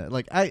cachet in that.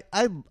 Like I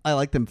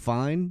like them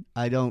fine.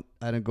 I don't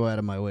go out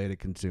of my way to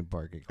consume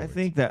Parquet Courts.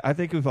 I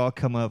think we've all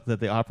come up that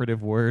the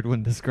operative word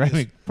when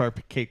describing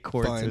Parquet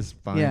Courts Fine. is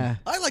fine. Yeah,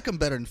 I like them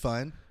better than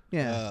fine.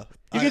 yeah.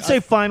 You could say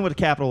fine with a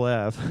capital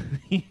F.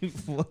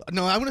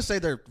 No, I'm going to say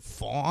they're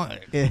fine.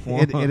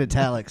 in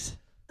italics.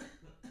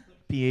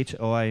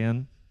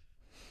 PHOIN.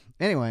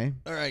 Anyway,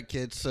 All right,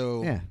 kids.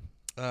 So yeah.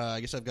 I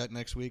guess I've got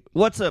next week.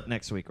 What's up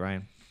next week,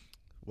 Ryan?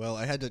 Well,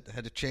 I had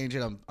to change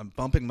it. I'm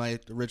bumping my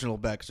original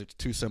back because it's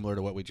too similar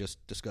to what we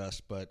just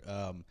discussed. But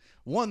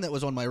one that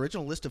was on my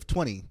original list of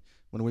 20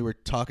 when we were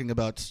talking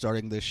about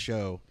starting this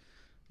show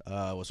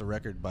was a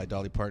record by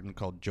Dolly Parton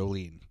called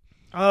Jolene.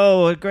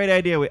 Oh, a great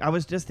idea. I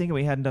was just thinking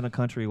we hadn't done a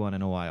country one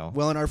in a while.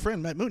 Well, and our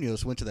friend Matt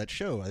Munoz went to that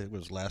show. It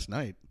was last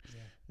night.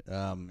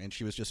 Yeah. And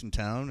she was just in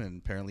town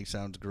and apparently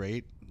sounds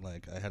great.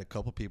 Like, I had a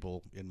couple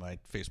people in my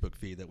Facebook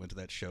feed that went to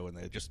that show and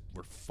they just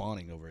were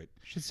fawning over it.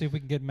 Should see if we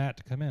can get Matt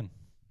to come in.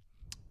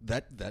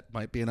 That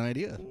might be an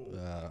idea.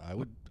 I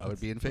would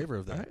be in favor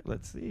of that. All right,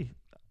 let's see.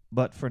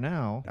 But for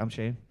now, I'm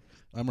Shane.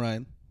 I'm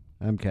Ryan.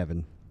 I'm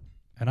Kevin.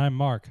 And I'm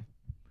Mark.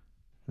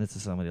 This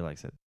is Somebody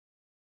Likes It.